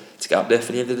possible to get up there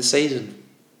for the end of the season.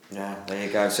 Yeah, there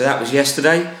you go. So that was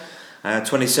yesterday,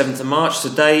 27th of March.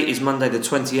 Today is Monday the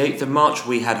 28th of March.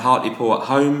 We had Hartlepool at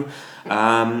home.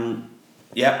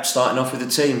 Starting off with the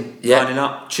team. Lining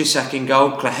up, Chisak in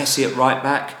goal, Clahesi at right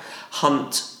back,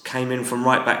 Hunt came in from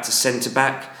right back to centre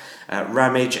back.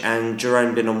 Ramage and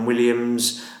Jerome Bin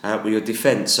Williams were your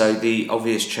defence. So the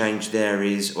obvious change there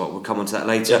is, we'll come on to that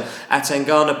later.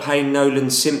 Atangana, Payne, Nolan,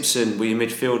 Simpson were your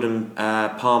midfield and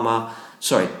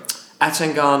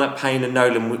Atangana, Payne and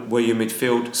Nolan were your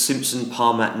midfield. Simpson,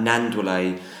 Palmer,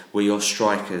 Nandwale were your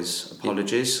strikers.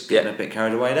 Apologies, getting a bit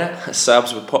carried away there.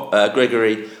 Subs were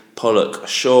Gregory, Pollock,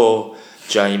 Shaw,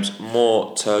 James,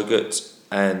 Moore, Turgut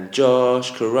and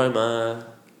Josh Karoma.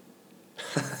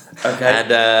 Okay. And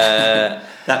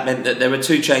that meant that there were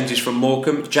 2 changes from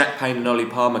Morecambe. Jack Payne and Ollie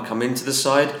Palmer come into the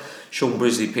side. Sean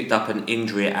Brisley picked up an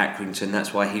injury at Accrington.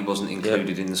 That's why he wasn't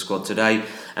included in the squad today.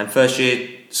 And first year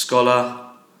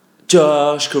scholar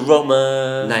Josh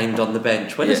Karoma named on the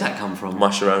bench. Where does that come from? My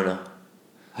Sharona.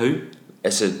 Who?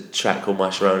 It's a track called My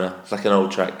Sharona. It's like an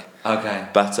old track. Okay.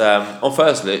 But on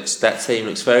first looks, that team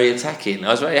looks very attacking.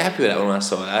 I was very happy with that when I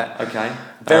saw that. Okay.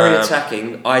 Very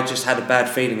attacking. I just had a bad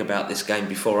feeling about this game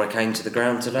before I came to the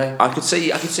ground today. I could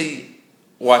see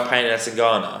why Payne and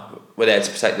Atangana were there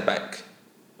to protect the back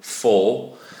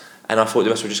 4, and I thought the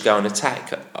rest would just go and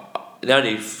attack. The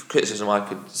only criticism I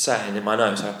could say, and in my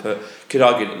notes I could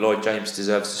argue that Lloyd James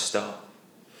deserves to start.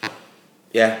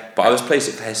 Yeah, but I was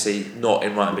pleased that Hesse not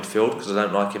in right midfield because I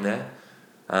don't like him there.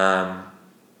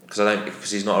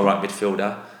 Because he's not a right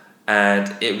midfielder,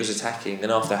 and it was attacking.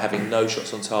 And after having no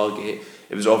shots on target,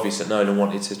 it was obvious that Nolan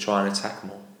wanted to try and attack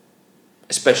more,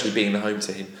 especially being the home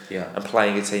team and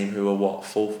playing a team who were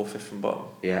 4th or 5th from bottom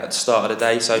at the start of the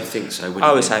day. So I think so.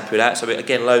 I was happy with that. So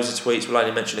again, loads of tweets. We'll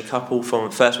only mention a couple. From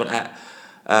the first one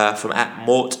from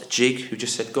Mort Jig, who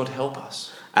just said, "God help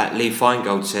us." At Lee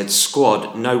Feingold said,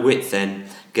 "Squad, no width then.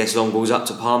 Guess long balls up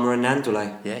to Palmer and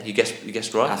Nandwale." Yeah, you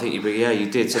guessed right. I think you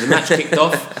did. So the match kicked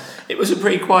off. It was a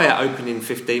pretty quiet opening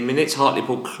 15 minutes.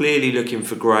 Hartlepool clearly looking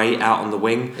for Gray out on the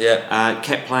wing.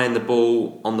 Kept playing the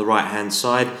ball on the right hand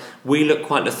side. We looked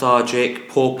quite lethargic,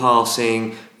 poor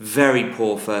passing, very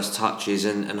poor first touches,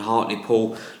 and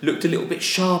Hartlepool looked a little bit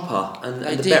sharper and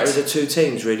the better of the 2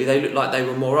 teams, really. They looked like they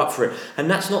were more up for it. And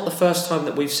that's not the first time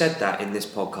that we've said that in this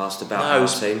podcast about our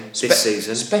team this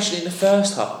season. Especially in the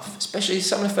first half. Especially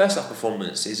some of the first half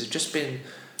performances have just been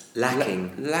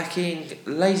lacking.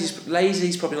 Lazy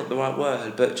is probably not the right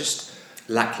word, but just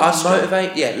lacklustre.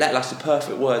 Unmotivated. Yeah, lacklustre,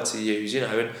 perfect word to use.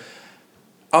 And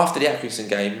after the Accrington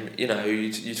game,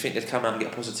 you'd think they'd come out and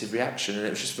get a positive reaction, and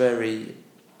it was just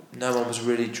no one was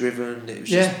really driven. It was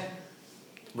just.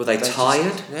 Were they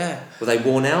tired? Were they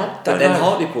worn out? But then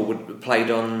Hartlepool played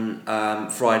on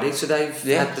Friday, so they've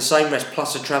had the same rest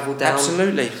plus a travel down.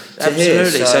 Absolutely. Here,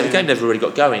 so the game never really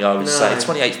got going, I would say.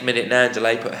 28th minute,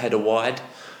 Nandalay put a header wide.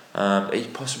 He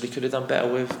possibly could have done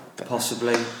better with.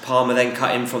 Possibly. Palmer then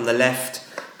cut in from the left,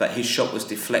 but his shot was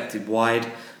deflected wide.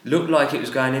 Looked like it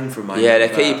was going in for a moment. Yeah, their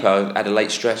keeper had a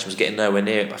late stretch and was getting nowhere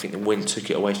near it, but I think the wind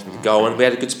took it away from the goal, and we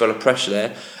had a good spell of pressure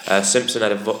there. Simpson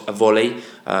had a volley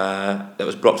that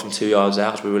was blocked from 2 yards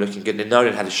out as we were looking good. And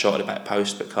Nolan had a shot at the back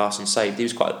post, but Carson saved. He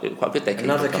was quite good there.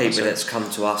 Another keeper that's come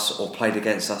to us or played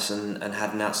against us and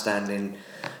had an outstanding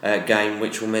game,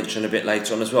 which we'll mention a bit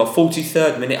later on as well.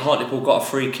 43rd minute, Hartlepool got a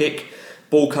free kick.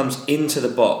 Ball comes into the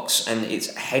box and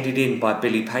it's headed in by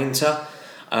Billy Painter.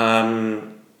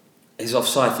 He's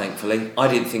offside, thankfully. I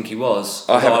didn't think he was.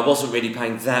 I wasn't really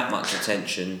paying that much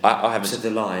attention to the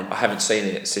line. I haven't seen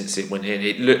it since it went in.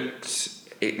 It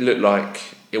looked like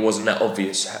it wasn't that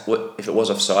obvious if it was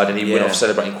offside, and he went off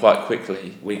celebrating quite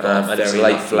quickly. We got and it's a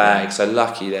late flag, so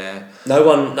lucky there. No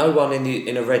one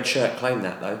in a red shirt claimed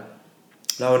that though.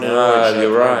 No one in a red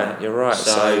shirt. You're right.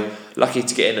 So lucky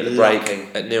to get in at the break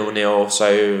at 0-0.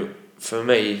 So for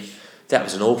me, that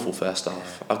was an awful first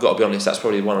half. I've got to be honest. That's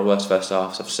probably one of the worst first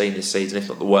halves I've seen this season, if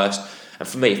not the worst. And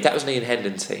for me, if that was an Ian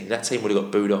Hendon team, that team would have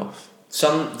got booed off.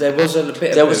 There was a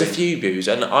bit. There was a few boos,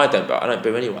 and I don't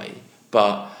boo anyway.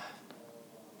 But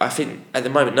I think at the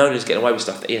moment Nolan's getting away with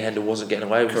stuff that Ian Hendon wasn't getting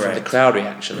away with from the crowd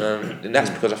reaction, and that's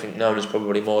because I think Nolan's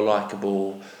probably more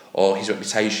likeable, or his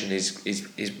reputation is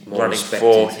running respected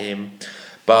for him.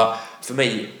 But for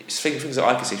me, things that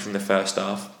I can see from the first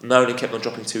half, Nolan kept on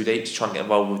dropping too deep to try and get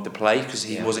involved with the play because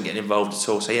he wasn't getting involved at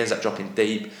all. So he ends up dropping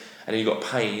deep. And then you've got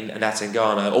Payne and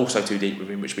Atangana also too deep with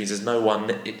him, which means there's no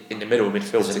one in the middle of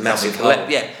midfield to massive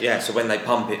collect. So when they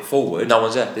pump it forward, no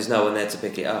one's there. There's no one there to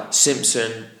pick it up.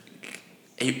 Simpson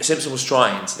was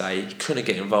trying today. He couldn't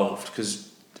get involved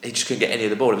because he just couldn't get any of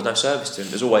the ball. There was no service to him.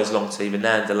 There's always long to either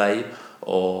Nandalay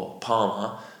or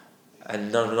Palmer,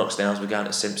 and none of the knockdowns were going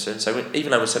at Simpson. So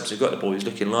even though when Simpson got the ball, he was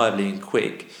looking lively and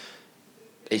quick.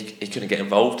 He couldn't get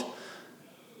involved.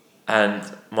 And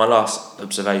my last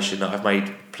observation that I've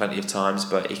made plenty of times,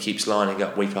 but he keeps lining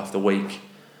up week after week.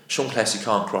 Sean Clessy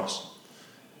can't cross,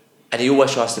 and he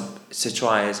always tries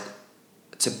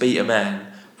to beat a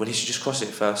man when he should just cross it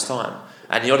first time.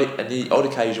 And the odd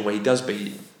occasion where he does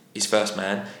beat his first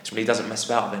man is when he doesn't mess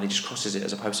about, then he just crosses it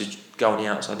as opposed to go on the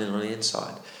outside and on the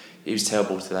inside. He was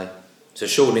terrible today. So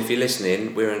Sean, if you're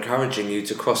listening, we're encouraging you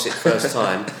to cross it first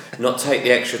time, not take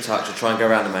the extra touch or try and go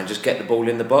around the man. Just get the ball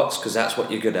in the box because that's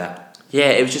what you're good at.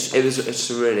 Yeah, it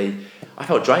was really. I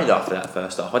felt drained after that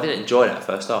first half. I didn't enjoy that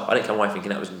first half. I didn't come away thinking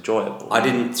that was enjoyable. I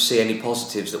didn't see any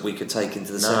positives that we could take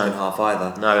into the second half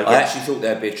either. No, I actually thought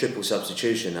there'd be a triple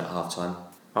substitution at half time.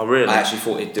 Oh really? I actually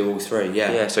thought he'd do all three.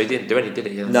 Yeah. Yeah. So he didn't do any, did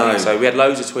he? No. So we had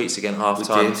loads of tweets again half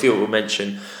time. A few we'll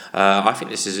mention. I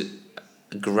think this is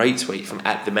a great tweet from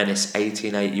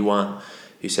 @themenace1881,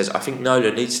 who says, "I think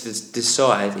Nolan needs to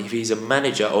decide if he's a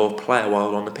manager or a player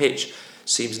while on the pitch.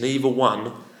 Seems neither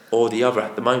one or the other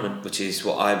at the moment." Which is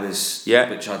what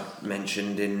which I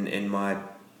mentioned in my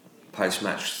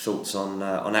post-match thoughts on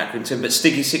Accrington. But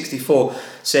Stiggy64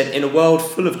 said, "In a world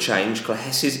full of change,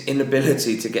 Clehess's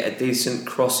inability to get a decent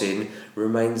crossing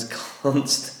remains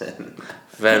constant."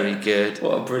 Very good.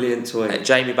 What a brilliant tweet.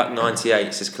 Jamie Buck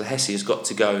 98 says Clehessy has got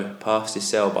to go past his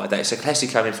sell by date. So Clehessy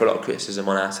came in for a lot of criticism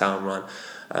on our town run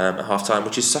at half time,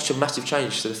 which is such a massive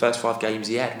change to the first 5 games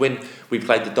he had. When we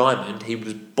played the Diamond, he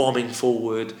was bombing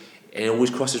forward and all his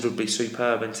crosses would be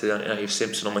superb into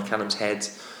Simpson on McCallum's head.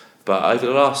 But over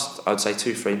the last, I'd say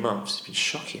 2-3 months, it's been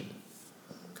shocking.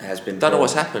 It has been. Don't know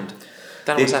what's happened.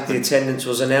 The attendance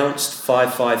was announced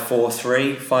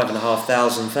 5543,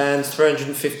 5,500 fans,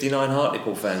 359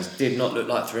 Hartlepool fans. Did not look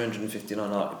like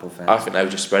 359 Hartlepool fans. I think they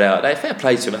were just spread out. Fair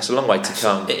play to them. That's a long way to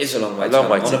come. It is a long way to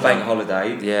come. On a bank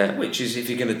holiday, which is, if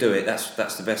you're going to do it, that's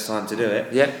the best time to do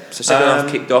it. Yeah. So second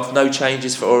half kicked off. No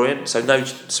changes for Orient. So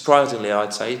surprisingly,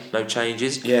 I'd say no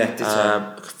changes. Yeah.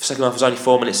 Second half was only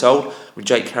 4 minutes old when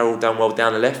Jake Carroll done well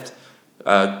down the left.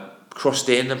 Crossed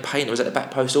in and Payne was at the back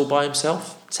post all by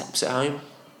himself. Taps it home.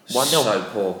 1-0. So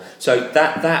poor. So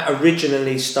that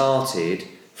originally started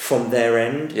from their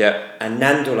end. Yeah. And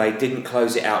Nandole didn't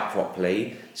close it out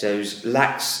properly. So it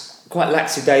was quite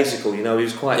lackadaisical. He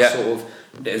was quite sort of.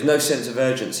 There was no sense of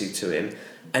urgency to him.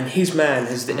 And his man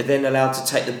has then allowed to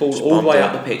take the ball all the way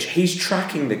up the pitch. He's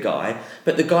tracking the guy,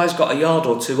 but the guy's got a yard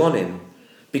or two on him,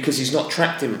 because he's not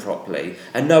tracked him properly,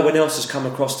 and no one else has come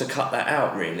across to cut that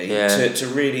out really, to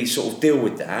really sort of deal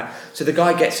with that. So the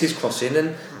guy gets his cross in,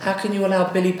 and how can you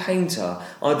allow Billy Painter?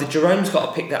 Either Jerome's got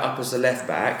to pick that up as the left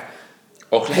back,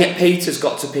 or Peter's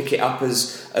got to pick it up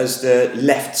as the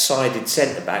left-sided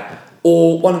centre back,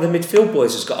 or one of the midfield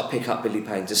boys has got to pick up Billy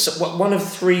Painter. So one of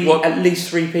at least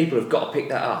three people have got to pick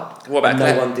that up. What about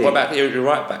the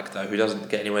right back though, who doesn't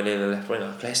get anywhere near the left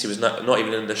winger? Clessy was not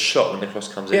even in the shot when the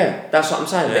cross comes in. Yeah, that's what I'm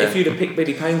saying. Yeah. But if you'd have picked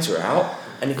Billy Painter out,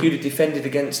 and if you'd have defended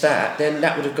against that, then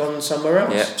that would have gone somewhere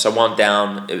else. Yeah. So 1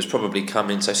 down. It was probably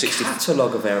coming. So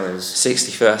catalogue of errors.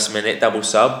 61st minute double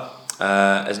sub.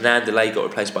 As Nandalay got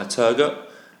replaced by Turgut,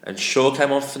 and Shaw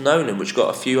came on for Nolan, which got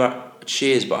a few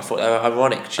cheers, but I thought they were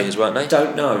ironic cheers, weren't they? I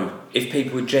don't know if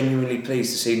people were genuinely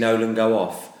pleased to see Nolan go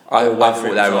off. I thought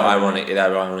they were ironic. They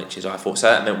were ironic cheers. I thought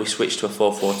so. That meant we switched to a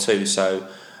 4-4-2. So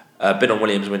Ben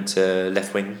Williams went to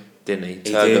left wing, didn't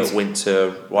he? Turgut went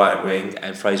to right wing,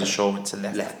 and Fraser Shaw went to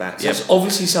left back. So yep. it's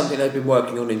obviously something they've been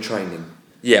working on in training.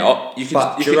 Yeah,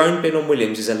 Jerome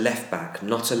Binnon-Williams is a left back,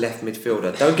 not a left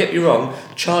midfielder. Don't get me wrong,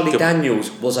 Charlie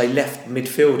Daniels was a left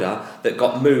midfielder that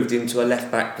got moved into a left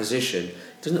back position.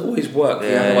 It doesn't always work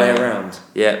the other way around.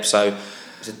 Yeah, so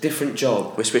it's a different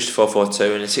job. We switched to 4-4-2,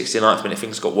 and in the 69th minute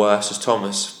things got worse as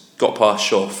Thomas got past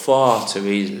Shaw far too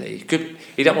easily.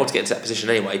 He don't want to get into that position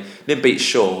anyway. Then beats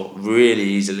Shaw really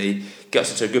easily,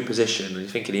 gets into a good position, and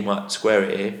he's thinking he might square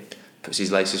it here, puts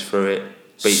his laces through it,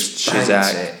 beats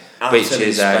Chizak. Beat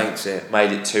Chizak,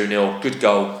 made it 2-0. Good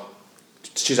goal.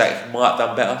 Chizak might have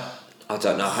done better. I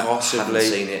don't know. Possibly. I haven't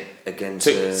seen it against.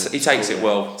 He takes it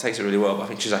well. Takes it really well. But I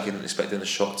think Chizak isn't expecting the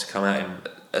shot to come at him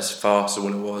as fast as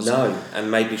what it was. No,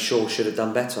 and maybe Shaw should have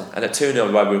done better. And at 2-0,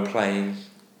 the way we were playing,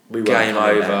 game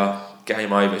over.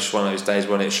 It's just one of those days,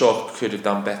 wasn't it? Shaw could have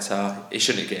done better. He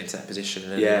shouldn't get into that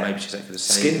position. And maybe Chizak could have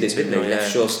skinned it, didn't he?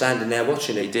 Left Shaw standing there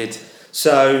watching it. He did.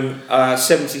 So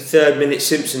 73rd minute,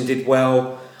 Simpson did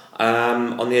well.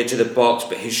 On the edge of the box,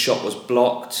 but his shot was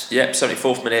blocked. Yep,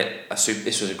 74th minute.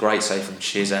 This was a great save from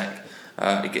Chizak.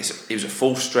 It was a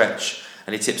full stretch,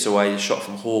 and he tips away the shot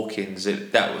from Hawkins.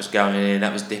 That was going in.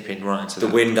 That was dipping right into the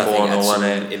wind. I think had some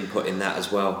input in that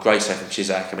as well. Great save from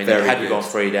Chizak. I mean, had we gone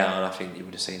 3 down, I think you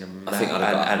would have seen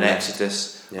an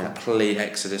exodus, complete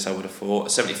exodus. I would have thought.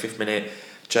 75th minute.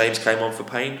 James came on for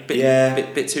Payne.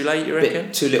 Bit too late, you reckon?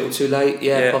 Bit too little, too late.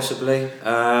 Yeah, possibly.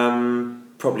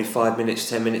 Probably 5 minutes,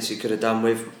 10 minutes he could have done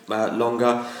with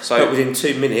longer. But within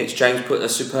 2 minutes, James put a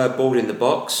superb ball in the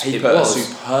box. It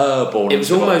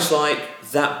was almost like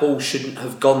that ball shouldn't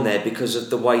have gone there because of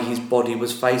the way his body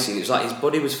was facing. It was like his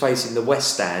body was facing the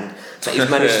West Stand, but he's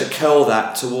managed to curl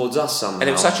that towards us somehow. And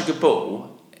it was such a good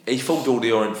ball, he fooled all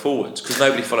the Orient forwards because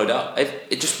nobody followed up.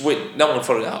 It just went, no one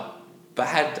followed up. But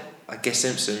had, I guess,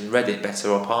 Simpson read it better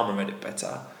or Palmer read it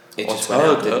better, it just went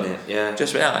out, didn't it? Yeah.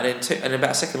 Just went out, and then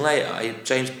about a second later,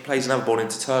 James plays another ball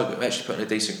into Turgut, actually putting a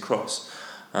decent cross.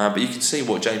 But you can see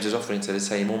what James is offering to the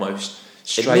team almost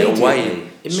straight away.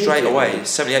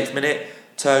 78th minute,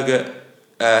 Turgut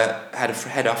had a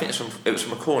header. I think it was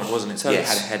from a corner, wasn't it? Turgut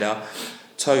had a header.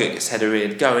 Turgut gets header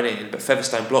in, going in, but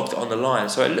Featherstone blocked it on the line,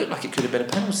 so it looked like it could have been a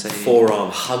penalty. Forearm,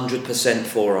 100%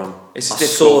 forearm. It's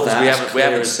difficult because we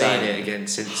haven't seen it again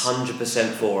since. 100%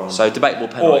 forearm. So debatable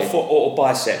penalty. Or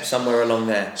bicep, somewhere along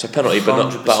there. So penalty,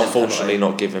 but unfortunately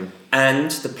not given.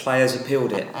 And the players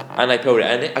appealed it. And I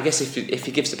guess if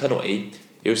he gives the penalty,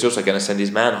 he was also going to send his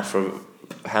man off for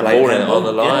handballing it on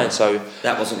the line. So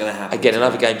that wasn't going to happen. Again,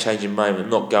 another game-changing moment,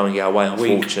 not going our way,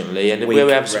 unfortunately. And we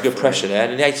were having some good pressure there.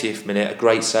 And in the 80th minute, a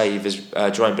great save as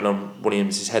Jerome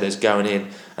Binnon-Williams' header's going in,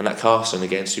 and that Carson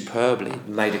again superbly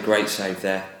made a great save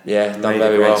there. Yeah, done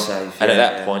very well. Save. And at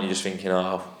that point, you're just thinking,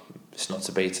 it's not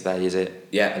to be today, is it?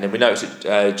 Yeah. And then we noticed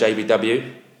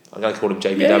JBW. I'm going to call him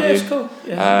JBW. Yeah, it's cool.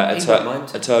 Yeah, and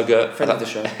Turgut. Friend of the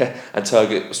show. And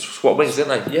Turgut swap wings,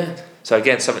 didn't they? Yeah. So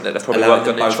again, something that they've probably worked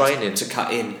on in training. To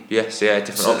cut in. Yes,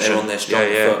 different so option. They're on their strong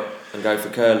foot and go for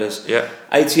curlers. Yeah.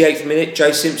 88th minute,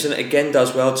 Jay Simpson again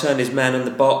does well, turned his man in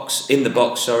the box. I think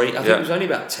it was only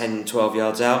about 10, 12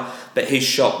 yards out, but his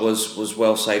shot was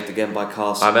well saved again by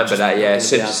Carson. I remember that,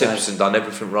 Simpson done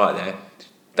everything right there.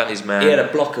 Done his man. He had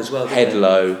a block as well, head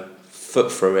low,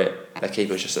 foot through it. The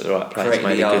keeper was just at the right place,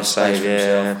 made a good save.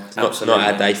 Not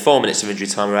had they. 4 minutes of injury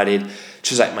time were added.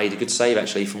 Chizak made a good save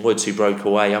actually from Woods, who broke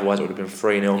away. Otherwise, it would have been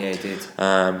 3-0. Yeah, he did.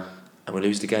 And we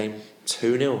lose the game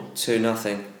 2-0.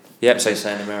 2-0. Yep. So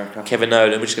say in America. Kevin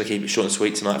Nolan. We're just going to keep it short and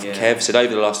sweet tonight. For Kev said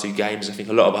over the last 2 games, I think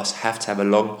a lot of us have to have a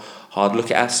long, hard look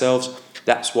at ourselves.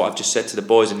 That's what I've just said to the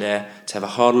boys in there, to have a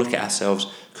hard look at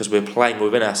ourselves because we're playing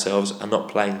within ourselves and not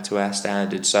playing to our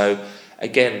standards. So.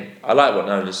 Again, I like what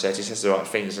Nolan says. He says the right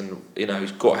things, and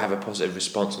he's got to have a positive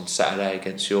response on Saturday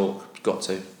against York. He's got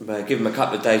to. Give him a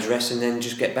couple of days rest and then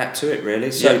just get back to it.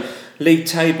 Really. So, league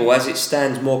table as it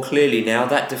stands more clearly now.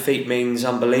 That defeat means,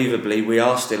 unbelievably, we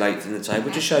are still 8th in the table.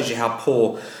 It just shows you how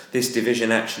poor this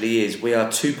division actually is. We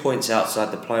are 2 points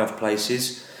outside the playoff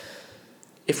places.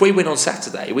 If we win on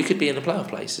Saturday, we could be in the playoff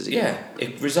places again. Yeah,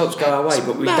 if results go our way,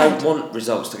 but we don't want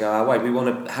results to go our way. We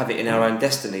want to have it in our own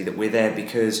destiny that we're there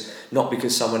not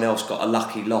because someone else got a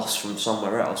lucky loss from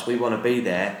somewhere else. We want to be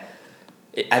there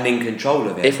and in control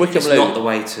of it. If Wickham it's not the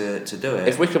way to do it.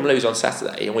 If Wickham lose on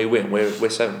Saturday and we win, we're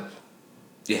 7th.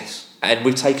 Yes. And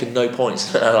we've taken no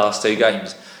points in our last 2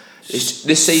 games.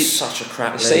 This season, such a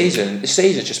crap This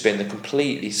season's just been the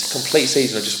complete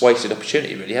season of just wasted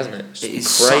opportunity, really, hasn't it?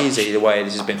 It's crazy the way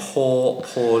this has been.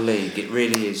 Poor league. It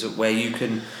really is, where you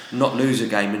can not lose a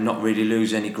game and not really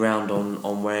lose any ground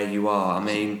on where you are. I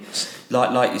mean,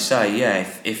 like you say,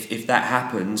 if that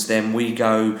happens, then we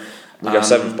go We go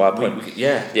 7th by a point.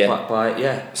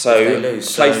 So If they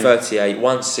lose, played 38,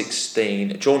 won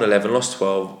 16, drawn 11, lost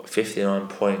 12, 59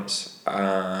 points.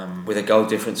 With a goal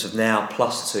difference of now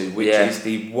 +2, which is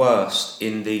the worst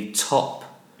in the top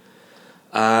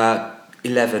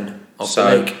 11 of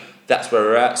the league. That's where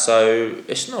we're at. So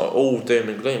it's not all doom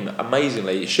and gloom.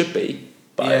 Amazingly, it should be.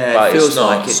 But it feels it's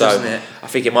not. like it, doesn't it? I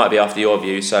think it might be after your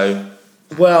view. So.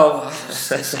 Well,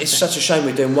 it's such a shame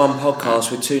we're doing one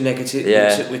podcast with two negative,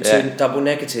 with two double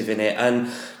negative in it,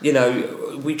 and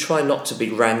we try not to be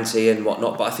ranty and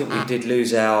whatnot, but I think we did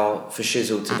lose our for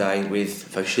shizzle today with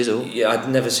for shizzle. Yeah, I'd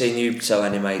never seen you so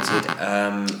animated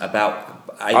about.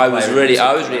 I was really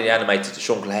animated to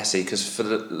Sean Clahessy because for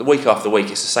the week after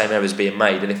week it's the same errors being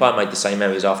made, and if I made the same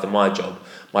errors after my job,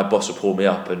 my boss would pull me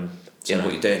up and. You know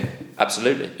what you're doing?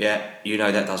 Absolutely. Yeah,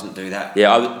 that doesn't do that.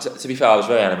 Yeah, to be fair, I was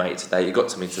very animated today. It got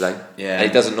to me today. Yeah. And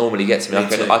it doesn't normally get to me.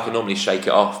 I can normally shake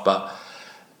it off, but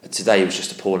today it was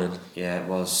just appalling. Yeah, it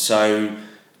was. So,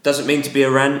 doesn't mean to be a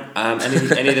rant.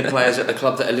 Any of the players at the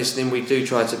club that are listening, we do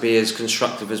try to be as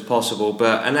constructive as possible,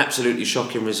 but an absolutely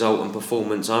shocking result and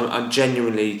performance. I'm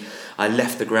genuinely, I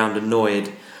left the ground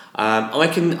annoyed.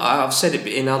 I've said it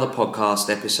in other podcast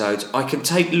episodes, I can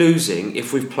take losing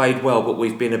if we've played well but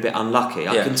we've been a bit unlucky.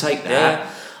 I can take that.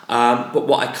 But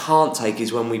what I can't take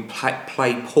is when we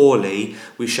play poorly,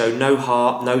 we show no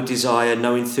heart, no desire,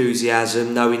 no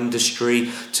enthusiasm, no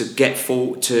industry to get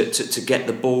to get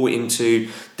the ball into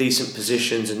decent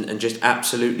positions and just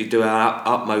absolutely do our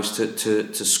utmost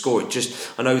to score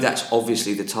it. I know that's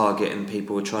obviously the target and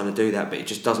people are trying to do that, but it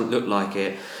just doesn't look like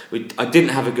it. I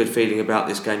didn't have a good feeling about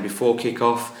this game before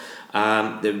kick-off.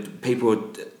 People were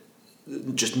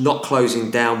just not closing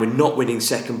down. We're not winning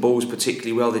second balls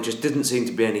particularly well. There just didn't seem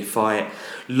to be any fight.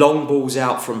 Long balls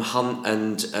out from Hunt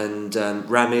and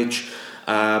Ramage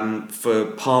for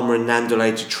Palmer and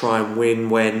Nandole to try and win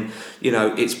when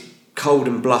it's cold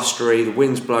and blustery, the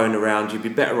wind's blowing around. You'd be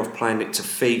better off playing it to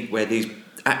feet where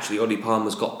actually Ollie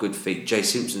Palmer's got good feet, Jay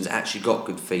Simpson's actually got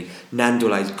good feet,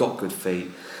 Nandole's got good feet.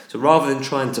 So rather than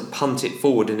trying to punt it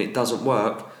forward and it doesn't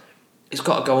work, it's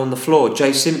got to go on the floor.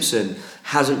 Jay Simpson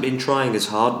hasn't been trying as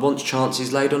hard, wants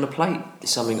chances laid on a plate.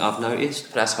 It's something I've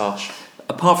noticed. That's harsh.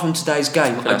 Apart from today's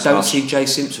game, I don't see Jay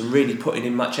Simpson really putting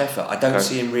in much effort. I don't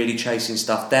see him really chasing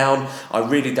stuff down. I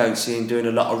really don't see him doing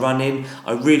a lot of running.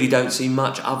 I really don't see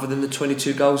much other than the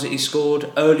 22 goals that he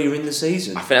scored earlier in the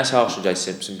season. I think that's harsh on Jay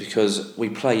Simpson because we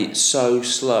play so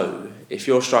slow. If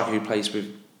you're a striker who plays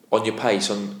on your pace,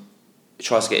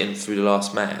 tries to get in through the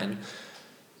last man,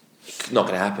 it's not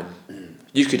going to happen.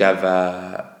 You could have,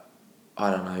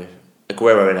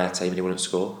 Aguero in our team and he wouldn't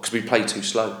score because we play too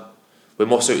slow. We're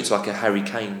more suited to like a Harry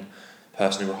Kane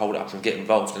person who will hold it up and get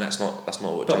involved, and that's not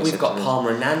what. But we've got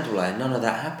Palmer and Nandole, and none of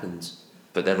that happens.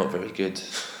 But they're not very good.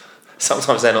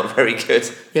 Sometimes they're not very good.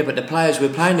 Yeah, but the players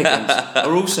we're playing against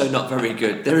are also not very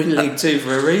good. They're in League 2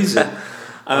 for a reason.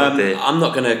 I'm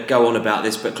not going to go on about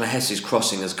this, but Clahessy's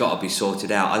crossing has got to be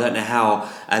sorted out. I don't know how,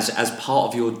 as part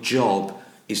of your job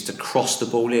is to cross the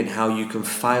ball in, how you can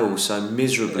fail so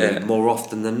miserably more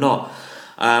often than not.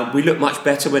 We looked much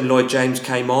better when Lloyd James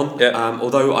came on.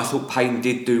 Although I thought Payne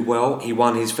did do well, he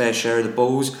won his fair share of the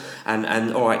balls,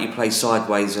 and all right, he plays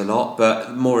sideways a lot.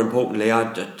 But more importantly, I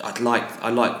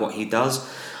like what he does.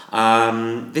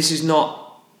 This is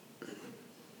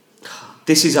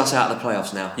us out of the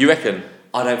playoffs now. You reckon?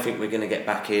 I don't think we're going to get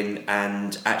back in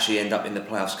and actually end up in the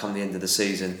playoffs come the end of the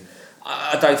season.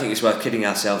 I don't think it's worth kidding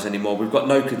ourselves anymore. We've got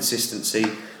no consistency.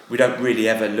 We don't really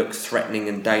ever look threatening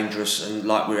and dangerous and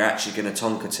like we're actually going to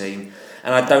tonk a team.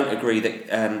 And I don't agree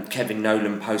that Kevin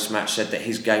Nolan post-match said that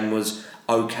his game was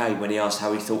okay when he asked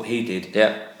how he thought he did.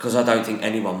 Yeah. Because I don't think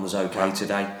anyone was okay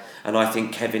today. And I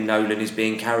think Kevin Nolan is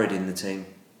being carried in the team.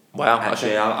 Wow.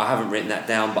 Actually, I haven't written that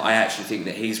down, but I actually think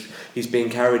that he's being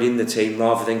carried in the team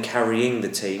rather than carrying the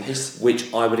team,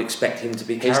 which I would expect him to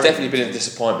be carrying. He's definitely been a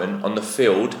disappointment on the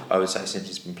field, I would say, since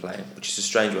he's been playing, which is a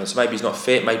strange one. So maybe he's not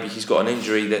fit, maybe he's got an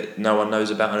injury that no one knows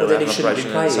about. Well, then he shouldn't be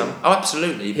playing. Oh,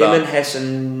 absolutely. Him and Hess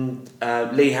and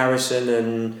Lee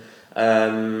Harrison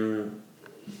and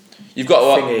you've got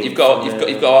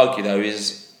to argue though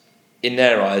is. In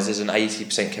their eyes, there's an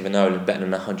 80% Kevin Nolan better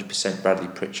than 100% Bradley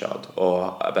Pritchard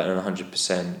or better than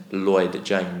 100% Lloyd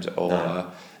James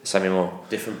or Sammy Moore.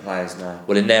 Different players now.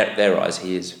 Well, in their eyes,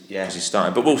 he is because he's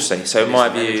starting. But we'll see. So my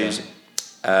views,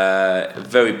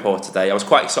 very poor today. I was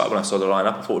quite excited when I saw the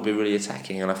lineup. I thought we'd be really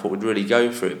attacking and I thought we'd really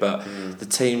go for it. But the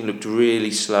team looked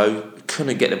really slow.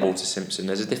 Couldn't get the ball to Simpson.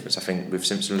 There's a difference, I think, with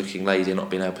Simpson looking lazy and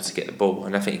not being able to get the ball.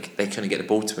 And I think they couldn't get the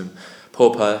ball to him.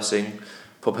 Poor passing,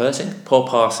 poor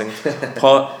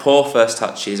first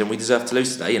touches, and we deserve to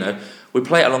lose today. We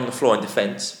play it along the floor in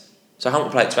defence, So Hunt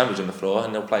will play it to Ambridge on the floor,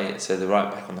 and they'll play it to the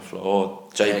right back on the floor. Or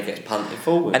Jay gets punted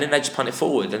forward, and then they just punt it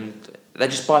forward, and they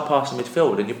just bypass the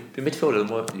midfield. And your midfielder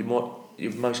are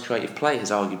your most creative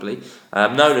players, arguably.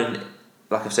 Nolan,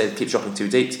 like I've said, keeps dropping too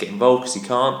deep to get involved because he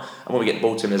can't. And when we get the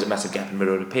ball to him, there's a massive gap in the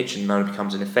middle of the pitch, and Nolan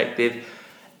becomes ineffective.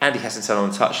 Andy Hassan on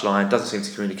the touchline doesn't seem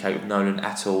to communicate with Nolan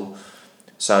at all.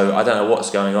 So I don't know what's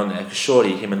going on there, because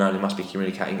surely him and Nolan must be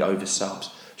communicating over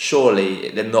subs. Surely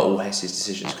they're not all Hess's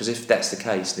decisions, because if that's the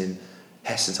case, then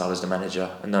Hessenthaler's the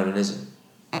manager and Nolan isn't.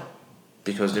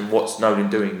 Because then what's Nolan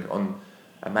doing on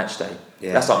a match day?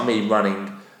 Yeah. That's like me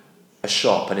running a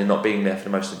shop and then not being there for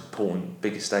the most important,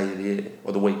 biggest day of the year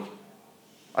or the week.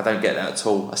 I don't get that at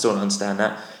all. I still don't understand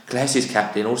that. Hess's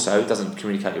captain also doesn't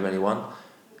communicate with anyone.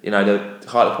 You know, the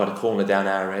Hartlepool had a corner down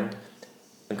our end,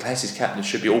 and Hess's captain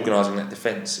should be organising that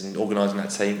defence and organising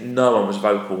that team. No one was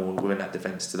vocal within that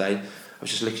defence today. I was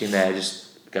just looking there,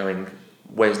 just going,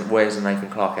 where's the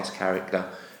Nathan Clark-esque character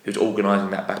who's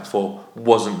organising that back four?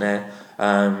 Wasn't there.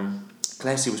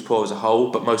 Hesse was poor as a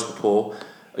whole, but most were poor,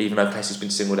 even though Hesse's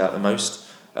been singled out the most.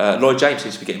 Lloyd James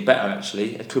seems to be getting better,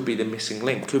 actually. It could be the missing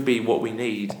link, could be what we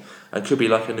need, and could be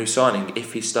like a new signing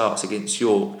if he starts against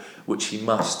York, which he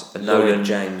must. And Nolan,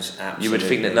 James, absolutely. You would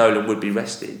think that Nolan would be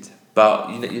rested, but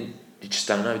you just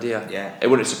don't know, do you? Yeah. It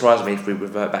wouldn't surprise me if we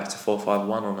revert back to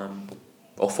 4-5-1 on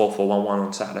or 4-4-1-1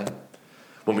 on Saturday,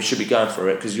 when we should be going for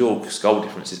it, because York's goal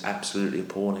difference is absolutely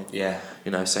appalling. Yeah.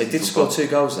 You know, they did score 2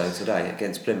 goals though today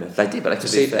against Plymouth. They did, but they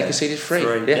conceded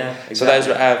 3. Yeah, exactly. So those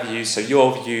were our views. So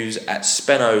your views at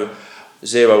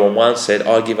Spenno011 said,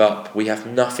 I give up. We have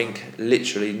nothing,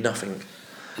 literally nothing.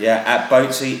 Yeah, at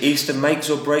Boatsy, Easter makes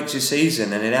or breaks your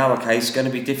season, and in our case, going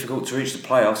to be difficult to reach the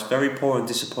playoffs. Very poor and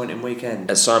disappointing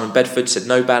weekend. As Simon Bedford said,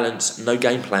 no balance, no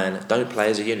game plan, don't play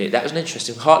as a unit. That was an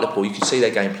interesting Hartlepool. You could see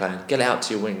their game plan. Get it out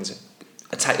to your wings,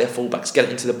 attack their fullbacks, get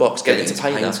it into the box, get it into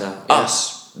Painter. Yeah.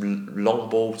 Us, long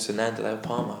ball to Nandale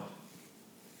Palmer.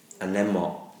 And then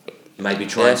what? Maybe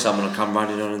trying someone to come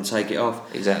running on and take it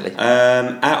off. Exactly.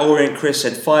 At Orient, Chris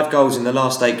said 5 goals in the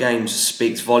last 8 games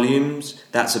speaks volumes.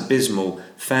 That's abysmal.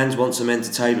 Fans want some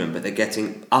entertainment, but they're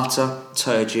getting utter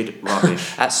turgid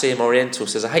rubbish. At CM Oriental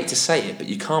says, I hate to say it, but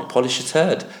you can't polish a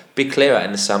turd. Be clearer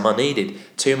in the summer needed.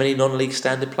 Too many non-league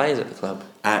standard players at the club.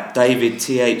 At David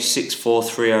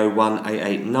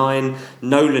TH643018889,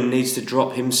 Nolan needs to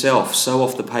drop himself. So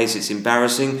off the pace it's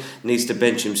embarrassing. Needs to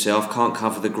bench himself. Can't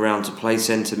cover the ground to play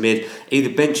centre mid. Either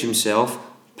bench himself,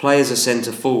 play as a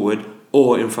centre forward,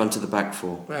 or in front of the back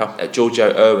four. Well,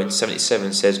 Giorgio Irwin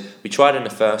 77 says, we tried in the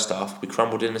first half, we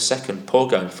crumbled in the second. Poor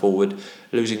going forward.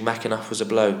 Losing McAnuff was a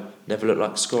blow. Never looked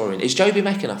like scoring. Is Joby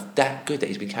McAnuff that good that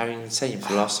he's been carrying the team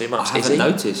for the last 2 months? I haven't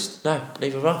noticed. No,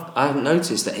 neither have I. I haven't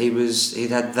noticed that he'd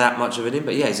had that much of an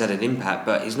impact. Yeah, he's had an impact,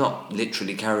 but he's not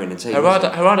literally carrying a team.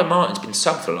 Gerardo Martin's been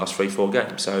subbed for the last 3-4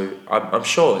 games, so I'm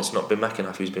sure it's not been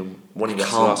McAnuff who's been winning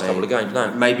us the last couple of games.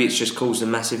 No, maybe it's just caused a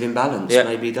massive imbalance. Yeah.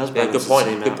 Maybe he does balance. Good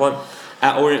point. Good point.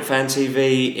 At Orient Fan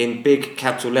TV, in big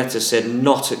capital letters, said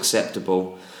not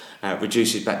acceptable.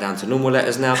 Reduces back down to normal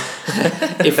letters now.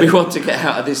 If we want to get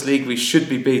out of this league, we should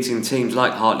be beating teams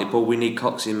like Hartlepool. We need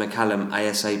Cox and McCallum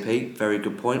ASAP. Very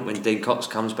good point. When Dean Cox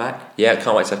comes back. Yeah,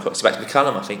 can't wait to have Cox back.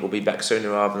 McCallum, I think, will be back sooner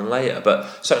rather than later. But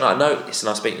something I noticed, and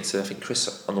I was speaking to, I think,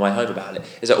 Chris on the way home about it,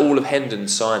 is that all of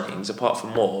Hendon's signings, apart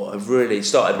from Moore, have really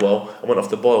started well and went off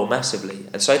the boil massively.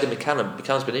 And so did McCallum.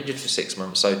 McCallum's been injured for 6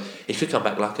 months, so he could come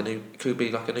back like a new player when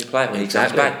he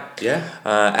comes back. Yeah.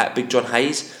 At Big John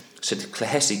Hayes said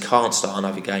Hesse can't start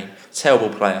another game. Terrible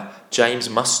player. James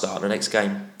must start the next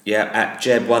game. Yeah, at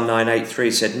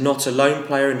Jeb1983 said, not a lone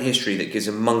player in history that gives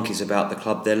a monkeys about the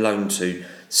club they're loaned to.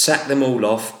 Sack them all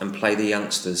off and play the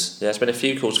youngsters. Yeah, there's been a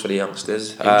few calls for the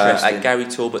youngsters. At Gary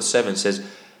Talbot 7 says,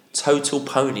 total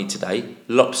pony today,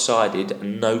 lopsided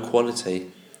and no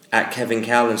quality. At Kevin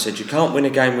Cowland said, you can't win a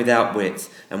game without width,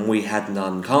 and we had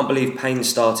none. Can't believe Payne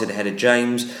started ahead of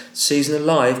James. Season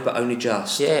alive, but only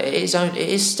just. Yeah, it is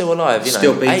still alive. You know,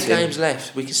 still beating. 8 games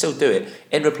left. We can still do it.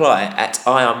 In reply, at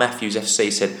IR Matthews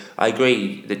FC said, I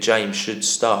agree that James should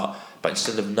start, but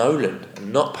instead of Nolan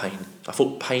and not Payne. I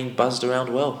thought Payne buzzed around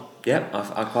well. Yeah,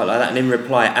 I quite like that. And in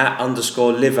reply, at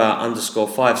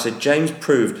 _liver_5 said, James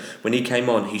proved when he came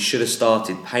on he should have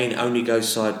started. Payne only goes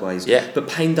sideways. Yeah. But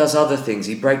Payne does other things.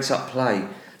 He breaks up play.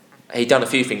 He done a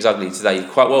few things ugly today.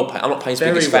 Quite well, Payne. I'm not Payne's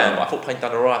biggest fan, but I thought Payne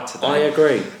done alright today. I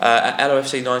agree. At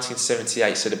LOFC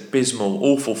 1978 said, abysmal,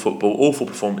 awful football, awful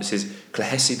performances.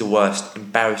 Hesse the worst,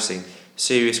 embarrassing.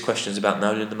 Serious questions about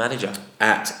Nolan the manager.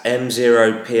 At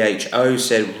M0PHO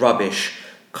said, rubbish.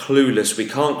 clueless. We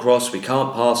can't cross, we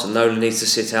can't pass, and Nolan needs to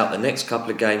sit out the next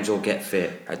couple of games or get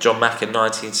fit. John Mack in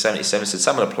 1977 said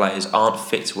some of the players aren't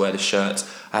fit to wear the shirts.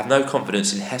 I have no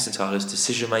confidence in Hessenthaler's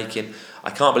decision making.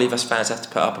 I can't believe us fans have to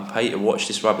put up and pay to watch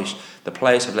this rubbish. The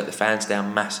players have let the fans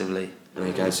down massively. There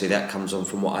you go. See, that comes on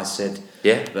from what I said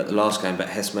about the last game about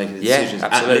Hess making the decisions.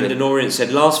 Absolutely. At Linden Orient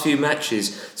said last few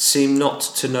matches seem not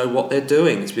to know what they're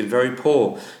doing. It's been very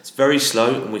poor. It's very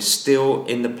slow, and we're still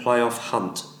in the playoff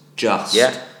hunt.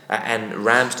 And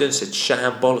Ramsden said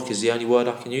shambolic is the only word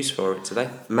I can use for it today.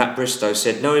 Matt Bristow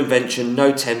said no invention,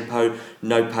 no tempo,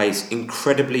 no pace.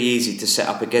 Incredibly easy to set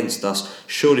up against us.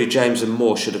 Surely James and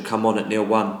Moore should have come on at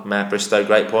 0-1. Matt Bristow,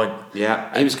 great point.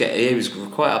 Yeah, he was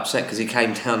quite upset because he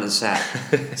came down and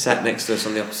sat next to us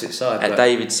on the opposite side. And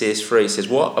David CS3 says,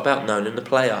 what about Nolan the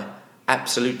player?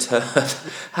 Absolute turd.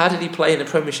 How did he play in the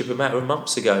Premiership a matter of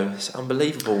months ago? It's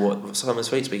unbelievable what some of the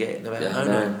tweets we're getting about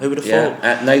Nolan. Who would have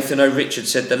thought? Nathan O'Richard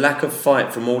said the lack of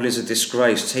fight from all is a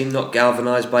disgrace. Team not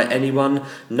galvanised by anyone.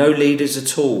 No leaders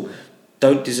at all.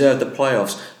 Don't deserve the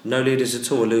playoffs. No leaders at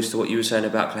all. Alludes to what you were saying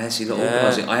about Clahessy not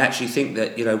organising. I actually think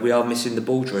that we are missing the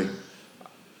Baldry.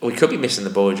 We could be missing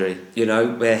the Baldry.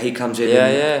 Where he comes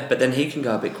in. But then he can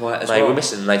go a bit quiet as well. We're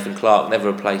missing Nathan Clark,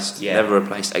 never replaced. Never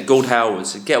replaced. Gord Howard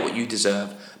said, get what you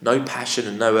deserve. No passion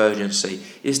and no urgency.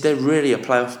 Is there really a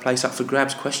playoff place up for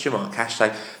grabs?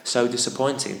 #. So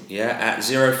disappointing. Yeah, at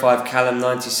 05 Callum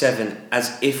 97,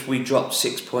 as if we dropped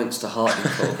 6 points to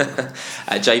Hartlepool.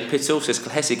 Jay Pittle says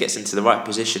Clahessy gets into the right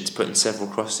position to put in several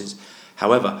crosses.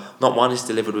 However, not one is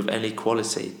delivered with any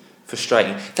quality.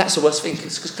 Frustrating. That's the worst thing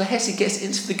because Clahessy gets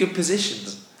into the good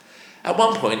positions. At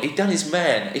one point, he'd done his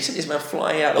man. He sent his man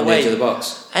flying out the way on the edge of the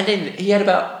box, and then he had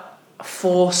about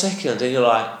 4 seconds, and you're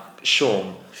like,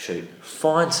 Sean, shoot,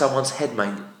 find someone's head,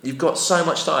 mate. You've got so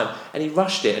much time, and he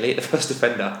rushed it and he hit the first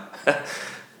defender.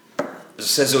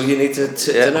 Says all you need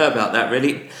to know about that,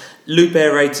 really.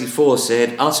 Lubear84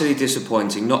 said, utterly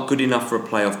disappointing, not good enough for a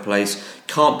playoff place,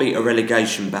 can't beat a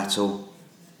relegation battle.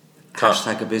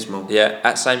 #abysmal. Yeah,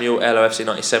 at Samuel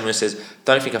LOFC97 says,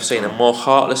 don't think I've seen a more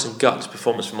heartless and gutless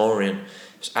performance from Orient.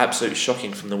 It's absolutely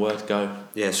shocking from the word go.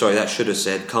 Yeah, sorry, that should have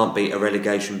said, can't beat a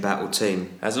relegation battle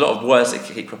team. There's a lot of words that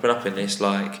keep cropping up in this,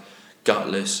 like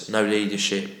gutless, no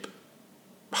leadership,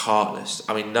 heartless.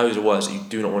 I mean, those are words that you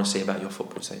do not want to see about your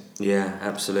football team. Yeah,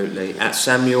 absolutely. At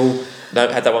Samuel... No,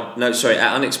 had that one. No, sorry.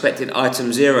 At Unexpected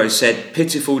Item 0 said,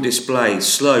 pitiful display,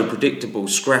 slow, predictable,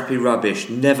 scrappy rubbish,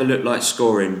 never looked like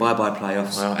scoring. Bye-bye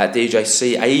playoffs. Well, at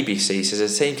DJC ABC says, a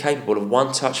team capable of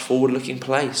one-touch forward-looking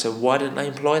play, so why didn't they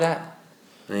employ that?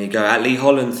 There you go. At Lee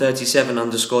Holland 37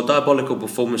 _ diabolical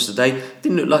performance today.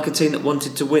 Didn't look like a team that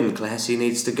wanted to win. Clahessy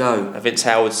needs to go. Vince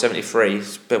Howard 73.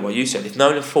 But what you said, if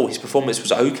Nolan thought his performance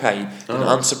was okay, then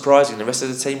unsurprising, the rest of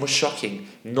the team was shocking,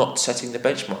 not setting the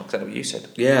benchmark. Is that what you said?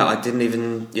 Yeah, I didn't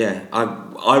even. Yeah,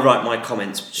 I write my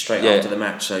comments straight after the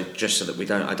match, so just so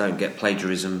that I don't get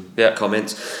plagiarism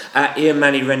comments. At Ian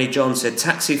Manny Rennie John said,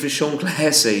 taxi for Sean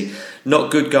Clahessy. Not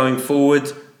good going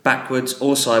forward, backwards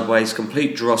or sideways,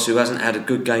 complete dross who hasn't had a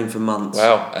good game for months.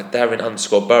 Wow, Darren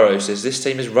 _Burrow says this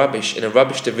team is rubbish in a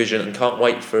rubbish division and can't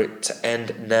wait for it to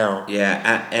end now. Yeah,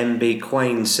 at MB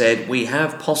Quain said we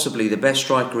have possibly the best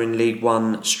striker in League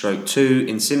 1/2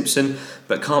 in Simpson,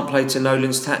 but can't play to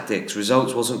Nolan's tactics.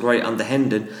 Results wasn't great under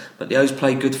Hendon, but the O's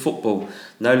play good football.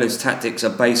 Nolan's tactics are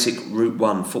basic route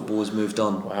 1. Football has moved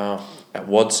on. Wow. At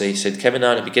Wadsey said Kevin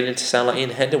Nolan beginning to sound like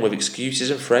Ian Hendon with excuses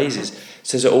and phrases.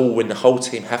 Says it all when the whole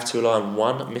team have to rely on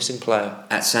one missing player.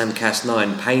 At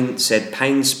Samcast9, Payne said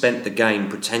Payne spent the game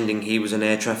pretending he was an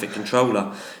air traffic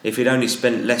controller. If he'd only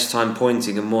spent less time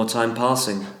pointing and more time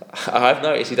passing. I've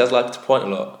noticed he does like to point a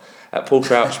lot. Paul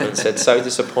Crouchman said, so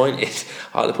disappointed.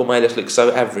 Hartlepool made us look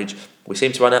so average. We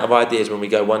seem to run out of ideas when we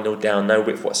go 1-0 down, no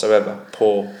width whatsoever.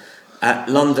 Poor. At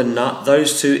London Nut,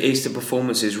 those two Easter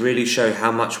performances really show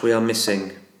how much we are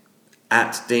missing.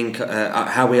 At Dean,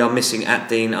 how we are missing at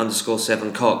Dean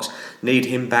 _7 Cox. Need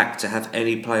him back to have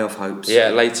any playoff hopes. Yeah,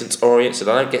 Latent Orient said,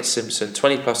 I don't get Simpson,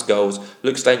 20 plus goals,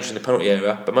 looks dangerous in the penalty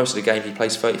area, but most of the game he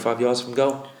plays 35 yards from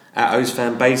goal. At O's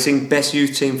Fan Basing, best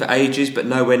youth team for ages, but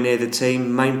nowhere near the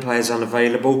team. Main players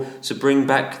unavailable, so bring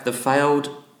back the failed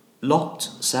lot.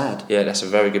 Sad. Yeah, that's a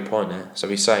very good point there. So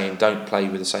he's saying don't play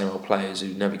with the same old players who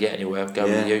never get anywhere. Go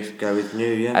with youth. Go with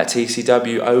new, yeah. At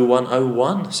TCW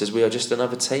 0101 says we are just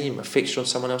another team, a fixture on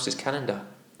someone else's calendar.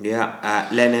 Yeah,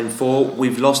 at Len M4,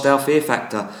 we've lost our fear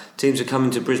factor. Teams are coming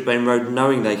to Brisbane Road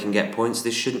knowing they can get points.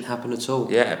 This shouldn't happen at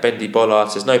all. Yeah, at Bendy Bollard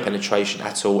says no penetration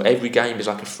at all. Every game is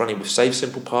like a fronty with safe,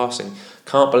 simple passing.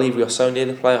 Can't believe we are so near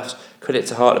the playoffs. Credit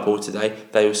to Hartlepool today.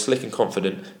 They were slick and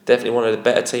confident. Definitely one of the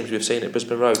better teams we've seen at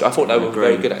Brisbane Road. I thought they were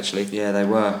very good actually. Yeah, they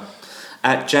were.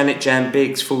 At Janet Jan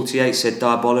Biggs 48 said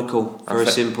diabolical. Very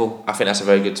simple. I think that's a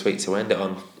very good tweet to end it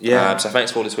on. Yeah. So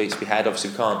thanks for all the tweets we had.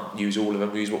 Obviously we can't use all of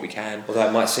them. We use what we can. Although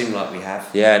it might seem like we have.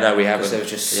 Yeah, no, we haven't. Because there was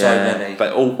just so many.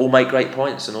 But all make great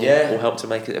points and all help to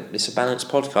make it. It's a balanced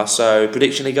podcast. So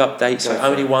prediction league update. So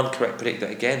only one correct predictor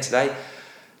again today.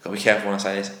 Got to be careful when I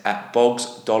say this. At Boggs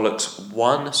Dollocks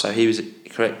 1. So he was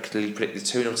correctly predicted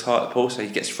 2-0 to Hartlepool. So he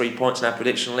gets 3 points in our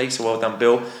prediction league. So well done,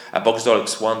 Bill. At Boggs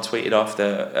Dollocks 1 tweeted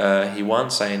after he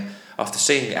won, saying, after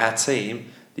seeing our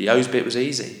team, the O's bit was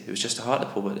easy. It was just a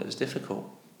Hartlepool, but it was difficult.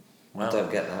 Wow. I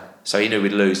don't get that. So he knew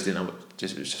we'd lose, didn't know? It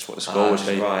was just what the score would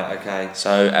be. Right, okay.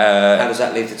 So how does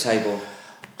that leave the table?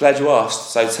 Glad you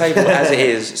asked. So table as it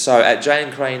is. So at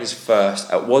Jane Crane is first.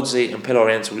 At Wadsley and Pill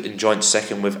Oriental in joint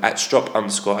second, with at Strop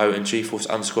 _O and G-Force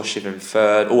 _ in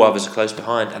third. All others are close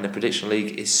behind, and the prediction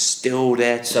league is still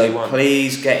there to So be won.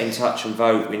 please get in touch and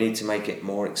vote. We need to make it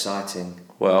more exciting.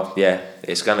 Well, yeah,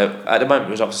 it's gonna. At the moment,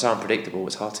 the results are so unpredictable.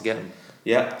 It's hard to get them.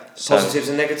 Yeah. Positives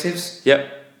and negatives.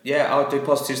 Yep. Yeah, I'll do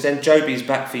positives then. Joby's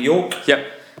back for York.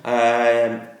 Yep.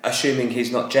 Assuming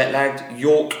he's not jet lagged.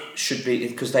 York should be,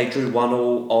 because they drew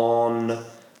 1-1 on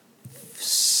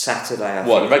Saturday.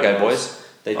 What, the Reggae boys?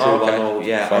 They drew 1-1.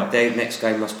 Yeah. Their next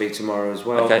game must be tomorrow as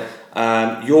well. Okay.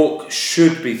 York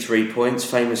should be 3 points.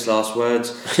 Famous last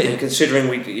words. And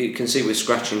considering you can see we're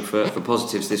scratching for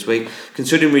positives this week.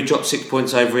 Considering we dropped 6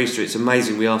 points over Easter, it's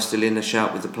amazing we are still in a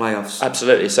shout with the playoffs.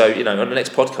 Absolutely. So on the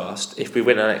next podcast, if we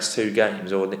win our next 2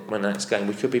 games or win the next game,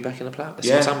 we could be back in the playoffs.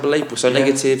 It's unbelievable. So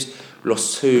negatives, we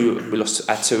lost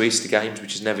our 2 Easter games,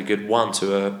 which is never good. 1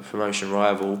 to a promotion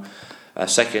rival.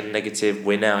 Second negative,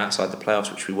 we're now outside the playoffs,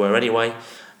 which we were anyway.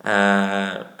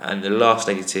 And the last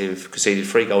negative, conceded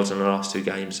 3 goals in the last 2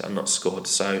 games and not scored.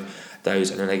 So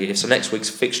those are the negatives. So next week's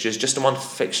fixtures, just the one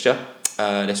fixture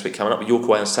this week coming up. York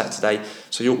away on Saturday.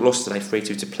 So York lost today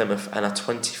 3-2 to Plymouth and are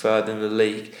 23rd in the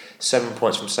league, 7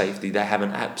 points from safety. They have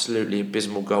an absolutely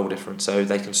abysmal goal difference, so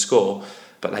they can score,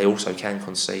 but they also can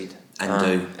concede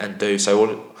and do.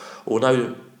 So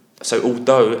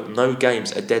although no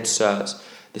games are dead certs,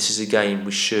 this is a game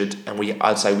we should, and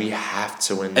I'd say we have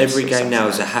to win. Every game now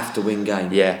is a have-to-win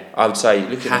game. Yeah, I would say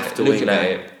looking at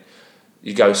it,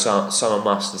 you go some are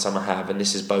must and some are have, and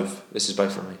this is both. This is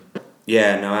both for me.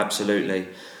 Yeah, no, absolutely,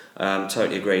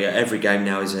 totally agree. Every game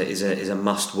now is a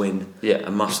must win. Yeah,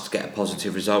 a must get a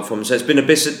positive result from. So it's been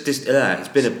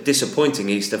a disappointing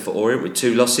Easter for Orient with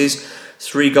 2 losses,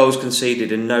 3 goals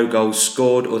conceded and no goals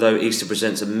scored. Although Easter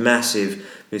presents a massive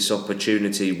missed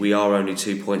opportunity, we are only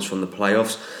 2 points from the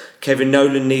playoffs. Kevin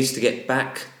Nolan needs to get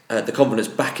back the confidence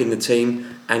back in the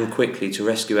team and quickly to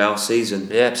rescue our season.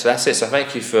 Yeah, so that's it. So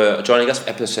thank you for joining us for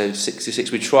episode 66.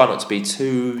 We try not to be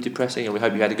too depressing, and we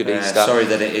hope you had a good Easter. Sorry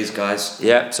that it is, guys.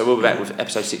 Yeah, so we'll be back with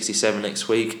episode 67 next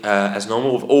week, as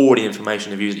normal, with all the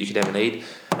information and views that you could ever need.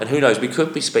 And who knows, we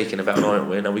could be speaking about an Orient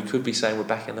win, and we could be saying we're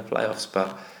back in the playoffs,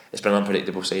 but it's been an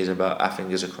unpredictable season, but our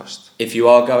fingers are crossed. If you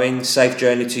are going, safe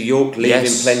journey to York, leave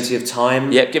in plenty of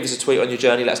time. Yep, give us a tweet on your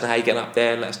journey, let us know how you're getting up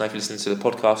there, and let us know if you're listening to the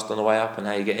podcast on the way up and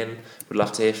how you get in. We'd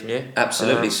love to hear from you.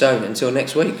 Absolutely. So, until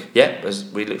next week. Yeah,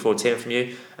 we look forward to hearing from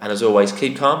you, and as always,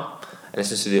 keep calm and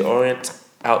listen to the Orient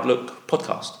Outlook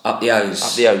podcast. Up the O's.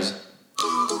 Up the O's.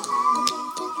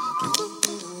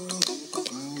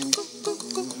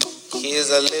 Here's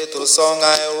a little song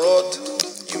I wrote.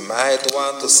 You might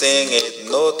want to sing it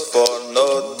note for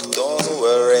note. Don't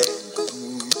worry.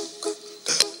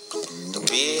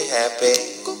 Be happy.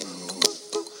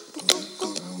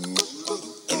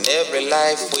 In every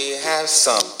life we have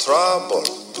some trouble,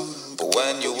 but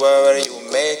when you worry you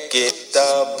make it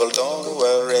double. Don't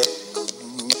worry.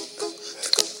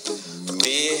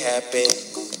 Be happy.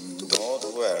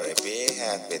 Don't worry. Be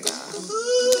happy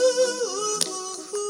now.